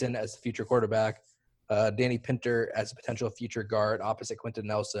Jacob Eason as the future quarterback, Danny Pinter as a potential future guard opposite Quentin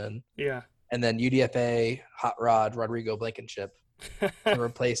Nelson. Yeah. And then UDFA, Hot Rod, Rodrigo Blankenship to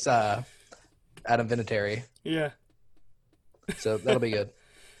replace Adam Vinatieri. Yeah. So that'll be good.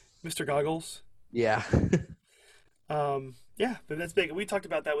 Mr. Goggles. Yeah. Yeah, but that's big. We talked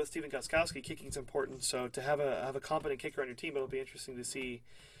about that with Stephen Gostkowski. Kicking's important, so to have a competent kicker on your team, it'll be interesting to see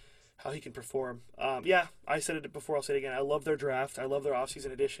how he can perform. I said it before, I'll say it again. I love their draft. I love their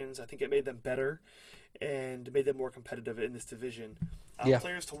offseason additions. I think it made them better and made them more competitive in this division.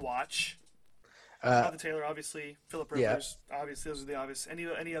 Players to watch. Jonathan Taylor, obviously. Phillip Rivers, obviously. Those are the obvious.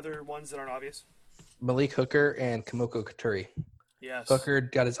 Any other ones that aren't obvious? Malik Hooker and Kamoko Katuri. Yes. Hooker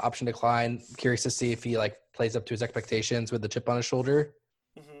got his option decline. Curious to see if he plays up to his expectations with the chip on his shoulder.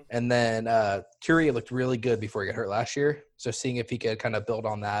 Mm-hmm. And then Curry looked really good before he got hurt last year. So seeing if he could kind of build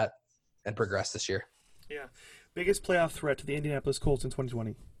on that and progress this year. Yeah. Biggest playoff threat to the Indianapolis Colts in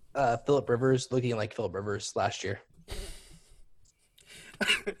 2020? Phillip Rivers, looking like Phillip Rivers last year.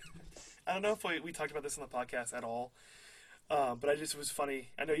 I don't know if we talked about this on the podcast at all, but it was funny.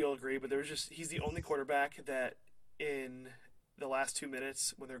 I know you'll agree, but he's the only quarterback that in the last 2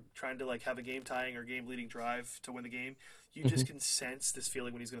 minutes when they're trying to have a game tying or game leading drive to win the game, you just can sense this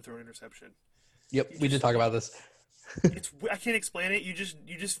feeling when he's going to throw an interception. Yep, we did talk about this. I can't explain it. You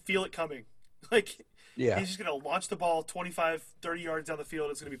just feel it coming. Yeah. He's just going to launch the ball 25, 30 yards down the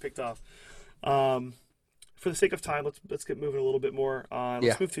field. It's going to be picked off. For the sake of time, let's get moving a little bit more.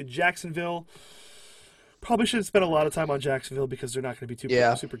 Let's move to Jacksonville. Probably shouldn't spend a lot of time on Jacksonville because they're not going to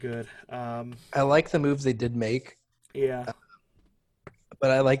be super good. I like the moves they did make. Yeah. But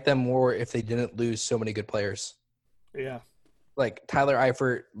I like them more if they didn't lose so many good players. Yeah. Like Tyler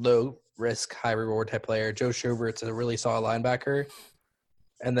Eifert, low risk, high reward type player. Joe Schobert's a really solid linebacker.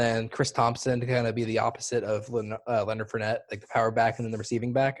 And then Chris Thompson to kind of be the opposite of Leonard Fournette, like the power back and then the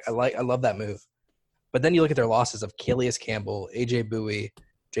receiving back. I love that move. But then you look at their losses of Calais Campbell, A.J. Bowie,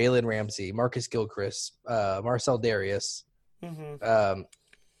 Jalen Ramsey, Marcus Gilchrist, Marcel Darius,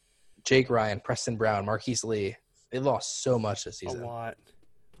 Jake Ryan, Preston Brown, Marquise Lee. They lost so much this season.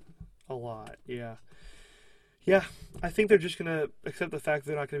 A lot, yeah. Yeah, I think they're just going to accept the fact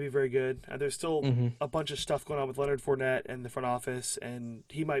they're not going to be very good. There's still a bunch of stuff going on with Leonard Fournette and the front office, and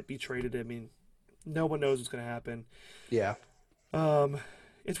he might be traded. I mean, no one knows what's going to happen. Yeah.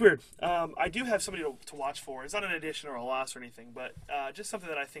 It's weird. I do have somebody to watch for. It's not an addition or a loss or anything, but just something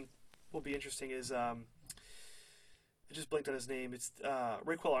that I think will be interesting is I just blinked on his name. It's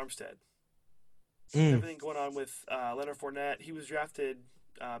Raquel Armstead. Everything going on with Leonard Fournette. He was drafted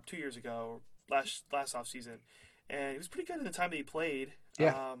 2 years ago, last offseason, and he was pretty good in the time that he played.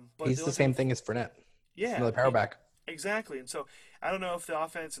 Yeah, but he's the same thing as Fournette. Yeah, another power back. Exactly, and so I don't know if the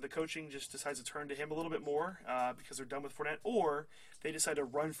offense or the coaching just decides to turn to him a little bit more because they're done with Fournette, or they decide to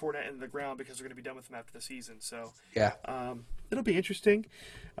run Fournette into the ground because they're going to be done with him after the season. So yeah, it'll be interesting.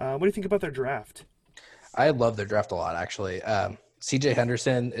 What do you think about their draft? I love their draft a lot, actually. C.J.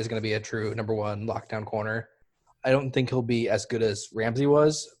 Henderson is going to be a true number one lockdown corner. I don't think he'll be as good as Ramsey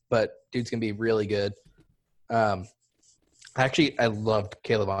was, but dude's going to be really good. I loved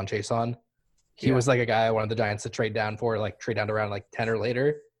Caleb on Chason. He was like a guy I wanted the Giants to trade down for, trade down to around 10 or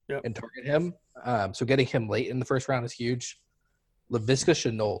later and target him. So getting him late in the first round is huge. Laviska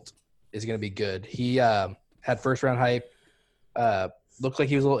Shenault is going to be good. He had first round hype. Looked like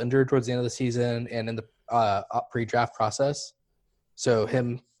he was a little injured towards the end of the season and in the pre-draft process. So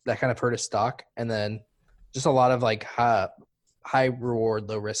that kind of hurt his stock. And then just a lot of high reward,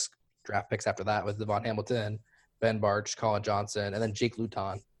 low risk draft picks after that with Devon Hamilton, Ben Barch, Colin Johnson, and then Jake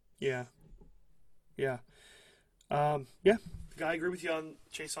Luton. Yeah. The I agree with you on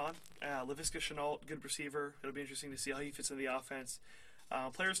Chason. Laviska Shenault, good receiver. It'll be interesting to see how he fits in the offense.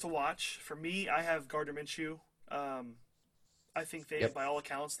 Players to watch. For me, I have Gardner Minshew. I think they, by all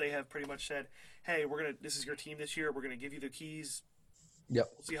accounts, they have pretty much said, "Hey, this is your team this year. We're gonna give you the keys.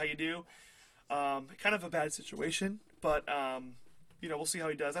 Yep. We'll see how you do." Kind of a bad situation, but we'll see how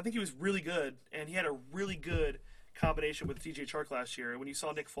he does. I think he was really good, and he had a really good combination with DJ Chark last year. When you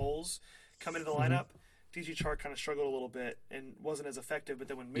saw Nick Foles come into the lineup, DJ Chark kind of struggled a little bit and wasn't as effective. But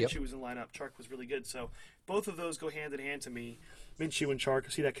then when Minshew was in the lineup, Chark was really good. So both of those go hand in hand to me. Minshew and Chark, I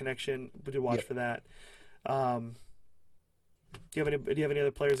see that connection. But do watch for that. Do you have any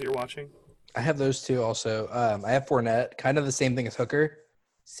other players that you're watching? I have those two also. I have Fournette, kind of the same thing as Hooker,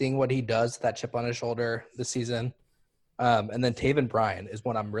 seeing what he does, that chip on his shoulder this season. And then Taven Bryan is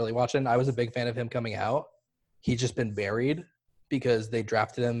one I'm really watching. I was a big fan of him coming out. He's just been buried because they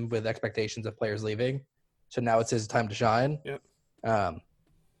drafted him with expectations of players leaving. So now it's his time to shine. Yep.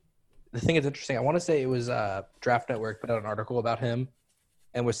 The thing is interesting. I want to say it was Draft Network put out an article about him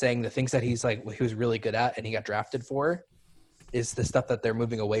and was saying the things that he was really good at and he got drafted for is the stuff that they're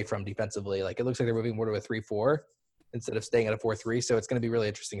moving away from defensively. Like it looks like they're moving more to a 3-4 instead of staying at a 4-3. So it's going to be really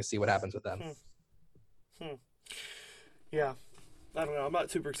interesting to see what happens with them. Yeah. I don't know. I'm not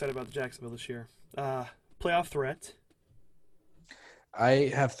super excited about the Jacksonville this year. Playoff threat.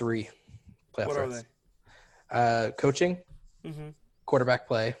 I have 3 playoff What threats. Are they? Coaching, quarterback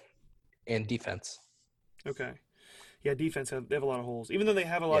play, and defense. Okay. Yeah, defense, they have a lot of holes. Even though they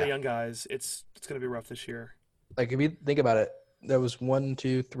have a lot of young guys, it's going to be rough this year. Like, if you think about it, there was 1,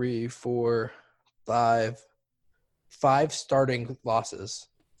 2, 3, 4, 5 starting losses,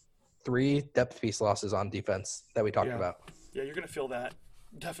 3 depth piece losses on defense that we talked about. Yeah, you're going to feel that.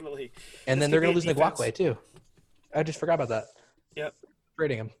 Definitely. And then they're going to lose Ngakoue, too. I just forgot about that. Yep.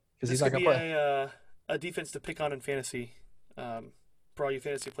 Rating him because he's not going to play. A defense to pick on in fantasy for all you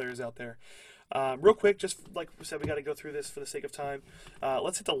fantasy players out there. Real quick, just like we said, we got to go through this for the sake of time.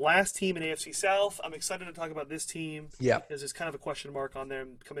 Let's hit the last team in AFC South. I'm excited to talk about this team. Yeah. Because there's kind of a question mark on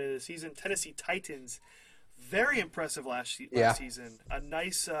them coming into the season. Tennessee Titans, very impressive last season. A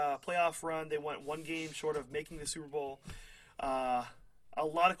nice playoff run. They went one game short of making the Super Bowl. A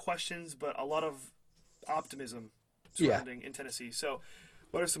lot of questions, but a lot of optimism surrounding in Tennessee. So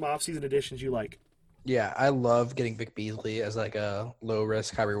what are some offseason additions you like? Yeah, I love getting Vic Beasley as like a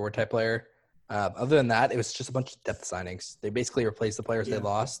low-risk, high-reward type player. Other than that, it was just a bunch of depth signings. They basically replaced the players they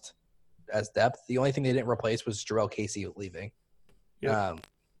lost as depth. The only thing they didn't replace was Jarrell Casey leaving. Yeah.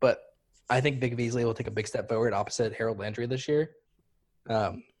 But I think Vic Beasley will take a big step forward opposite Harold Landry this year.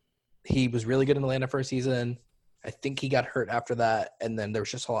 He was really good in Atlanta for a season. I think he got hurt after that, and then there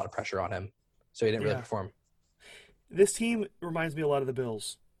was just a lot of pressure on him, so he didn't really perform. This team reminds me a lot of the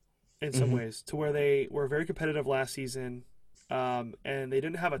Bills in some ways, to where they were very competitive last season. And they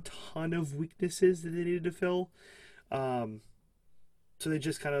didn't have a ton of weaknesses that they needed to fill. So they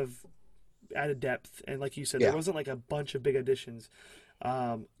just kind of added depth. And like you said, there wasn't like a bunch of big additions.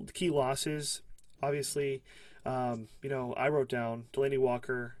 Key losses, obviously, I wrote down Delaney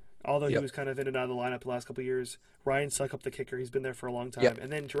Walker, although he was kind of in and out of the lineup the last couple of years. Ryan Suckup, the kicker, he's been there for a long time.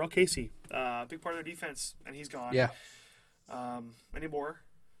 And then Jarrell Casey, big part of their defense, and he's gone. Yeah. Any more?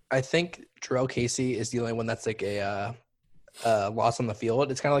 I think Jarrell Casey is the only one that's like a loss on the field.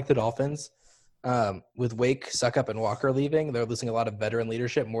 It's kind of like the Dolphins. With Wake, Suckup, and Walker leaving, they're losing a lot of veteran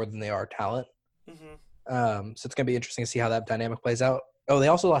leadership more than they are talent. So it's going to be interesting to see how that dynamic plays out. Oh, they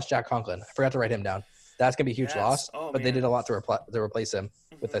also lost Jack Conklin. I forgot to write him down. That's going to be a huge loss, but they did a lot to replace him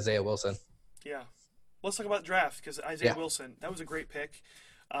with Isaiah Wilson. Yeah. Let's talk about draft, because Isaiah Wilson, that was a great pick.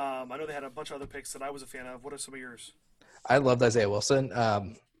 I know they had a bunch of other picks that I was a fan of. What are some of yours? I loved Isaiah Wilson.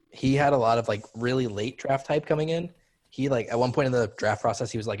 He had a lot of like really late draft hype coming in. He at one point in the draft process,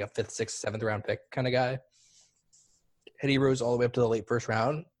 he was like a 5th, 6th, 7th round pick kind of guy. And he rose all the way up to the late first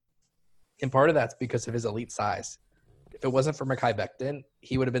round. And part of that's because of his elite size. If it wasn't for Mekhi Becton,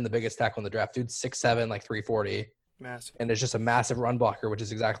 he would have been the biggest tackle in the draft. Dude, 6'7", like 340. Massive. And it's just a massive run blocker, which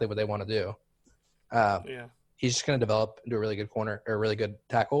is exactly what they want to do. He's just going to develop into a really good corner or a really good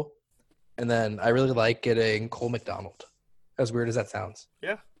tackle. And then I really like getting Cole McDonald. As weird as that sounds.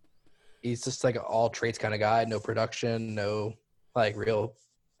 Yeah. He's just like an all traits kind of guy. No production, no like real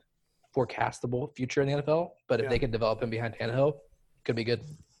forecastable future in the NFL. But if they could develop him behind Tannehill, could be good.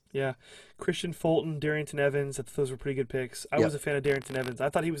 Yeah. Christian Fulton, Darrington Evans, those were pretty good picks. I was a fan of Darrington Evans. I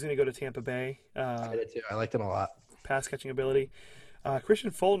thought he was going to go to Tampa Bay. I did too. I liked him a lot. Pass catching ability.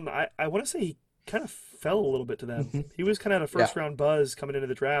 Christian Fulton, I want to say he kind of fell a little bit to them. He was kind of at a first round buzz coming into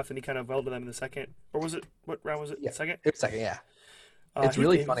the draft, and he kind of fell to them in the second. Or was it, what round was it? Second? It was second, yeah. It's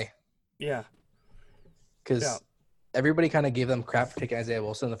really funny. Yeah. Because everybody kind of gave them crap for taking Isaiah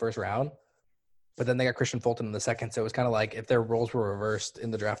Wilson in the first round, but then they got Christian Fulton in the second. So it was kind of like if their roles were reversed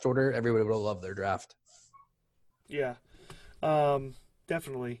in the draft order, everybody would have loved their draft. Yeah,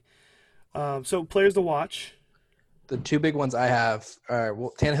 definitely. So players to watch. The two big ones I have are,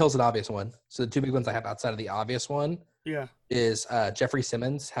 well, Tannehill's an obvious one. So the two big ones I have outside of the obvious one is Jeffrey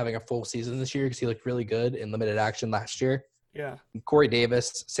Simmons having a full season this year because he looked really good in limited action last year. Yeah. And Corey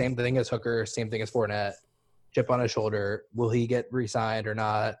Davis, same thing as Hooker, same thing as Fournette. Chip on his shoulder. Will he get re-signed or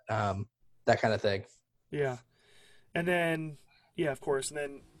not? That kind of thing. Yeah. And then, of course. And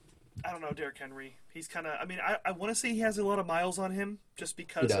then, I don't know, Derrick Henry. He's kind of – I mean, I want to say he has a lot of miles on him just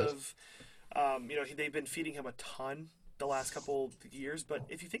because of – they've been feeding him a ton the last couple years. But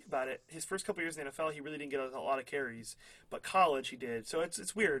if you think about it, his first couple years in the NFL, he really didn't get a lot of carries. But college, he did. So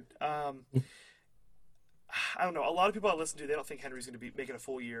it's weird. I don't know. A lot of people I listen to, they don't think Henry's going to be making a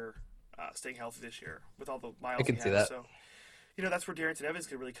full year staying healthy this year with all the miles I can he see has. that. So, that's where Darrington Evans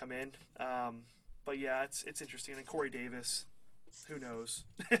could really come in. But, yeah, it's interesting. And Corey Davis, who knows?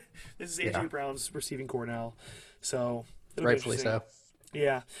 This is A.J. Brown's receiving core now. So, rightfully so.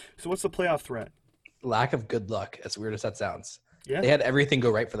 Yeah. So what's the playoff threat? Lack of good luck, as weird as that sounds. Yeah. They had everything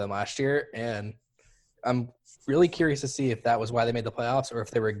go right for them last year, and I'm really curious to see if that was why they made the playoffs or if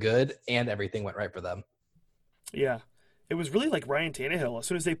they were good and everything went right for them. Yeah. It was really like Ryan Tannehill. As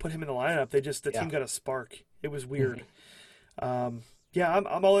soon as they put him in the lineup, the team got a spark. It was weird. I'm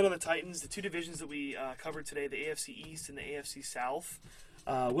all in on the Titans. The two divisions that we covered today, the AFC East and the AFC South,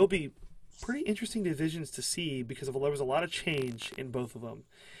 will be pretty interesting divisions to see because there was a lot of change in both of them.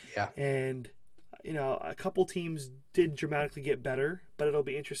 Yeah. And, a couple teams did dramatically get better, but it'll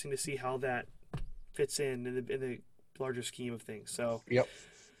be interesting to see how that fits in the larger scheme of things. So, yep.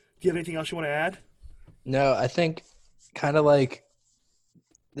 Do you have anything else you want to add? No, I think kind of like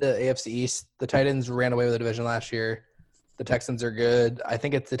the AFC East, the Titans ran away with the division last year. The Texans are good. I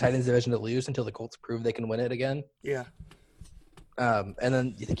think it's the Titans' division to lose until the Colts prove they can win it again. Yeah. And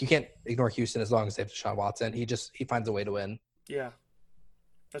then you can't ignore Houston as long as they have Deshaun Watson. He finds a way to win. Yeah,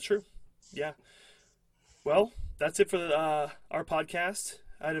 that's true. Yeah. Well, that's it for our podcast.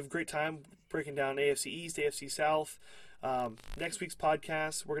 I had a great time breaking down AFC East, AFC South. Next week's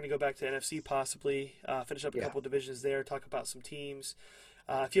podcast, we're going to go back to NFC possibly, finish up a couple of divisions there, talk about some teams.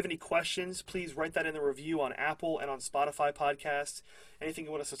 If you have any questions, please write that in the review on Apple and on Spotify podcasts. Anything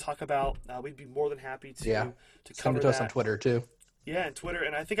you want us to talk about, we'd be more than happy to cover Come to that. us on Twitter too. Yeah, and Twitter.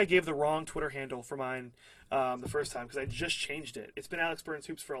 And I think I gave the wrong Twitter handle for mine the first time because I just changed it. It's been Alex Burns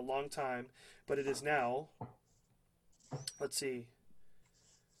Hoops for a long time, but it is now. Let's see.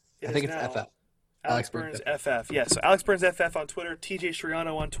 I think it's FF. Alex Burns FF. Yeah, so Alex Burns FF on Twitter, TJ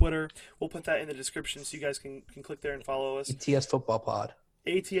Shriano on Twitter. We'll put that in the description so you guys can click there and follow us. ATS Football Pod.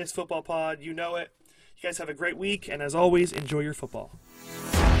 ATS Football Pod. You know it. You guys have a great week, and as always, enjoy your football.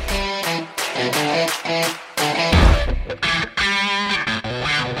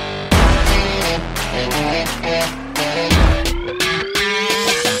 Wow.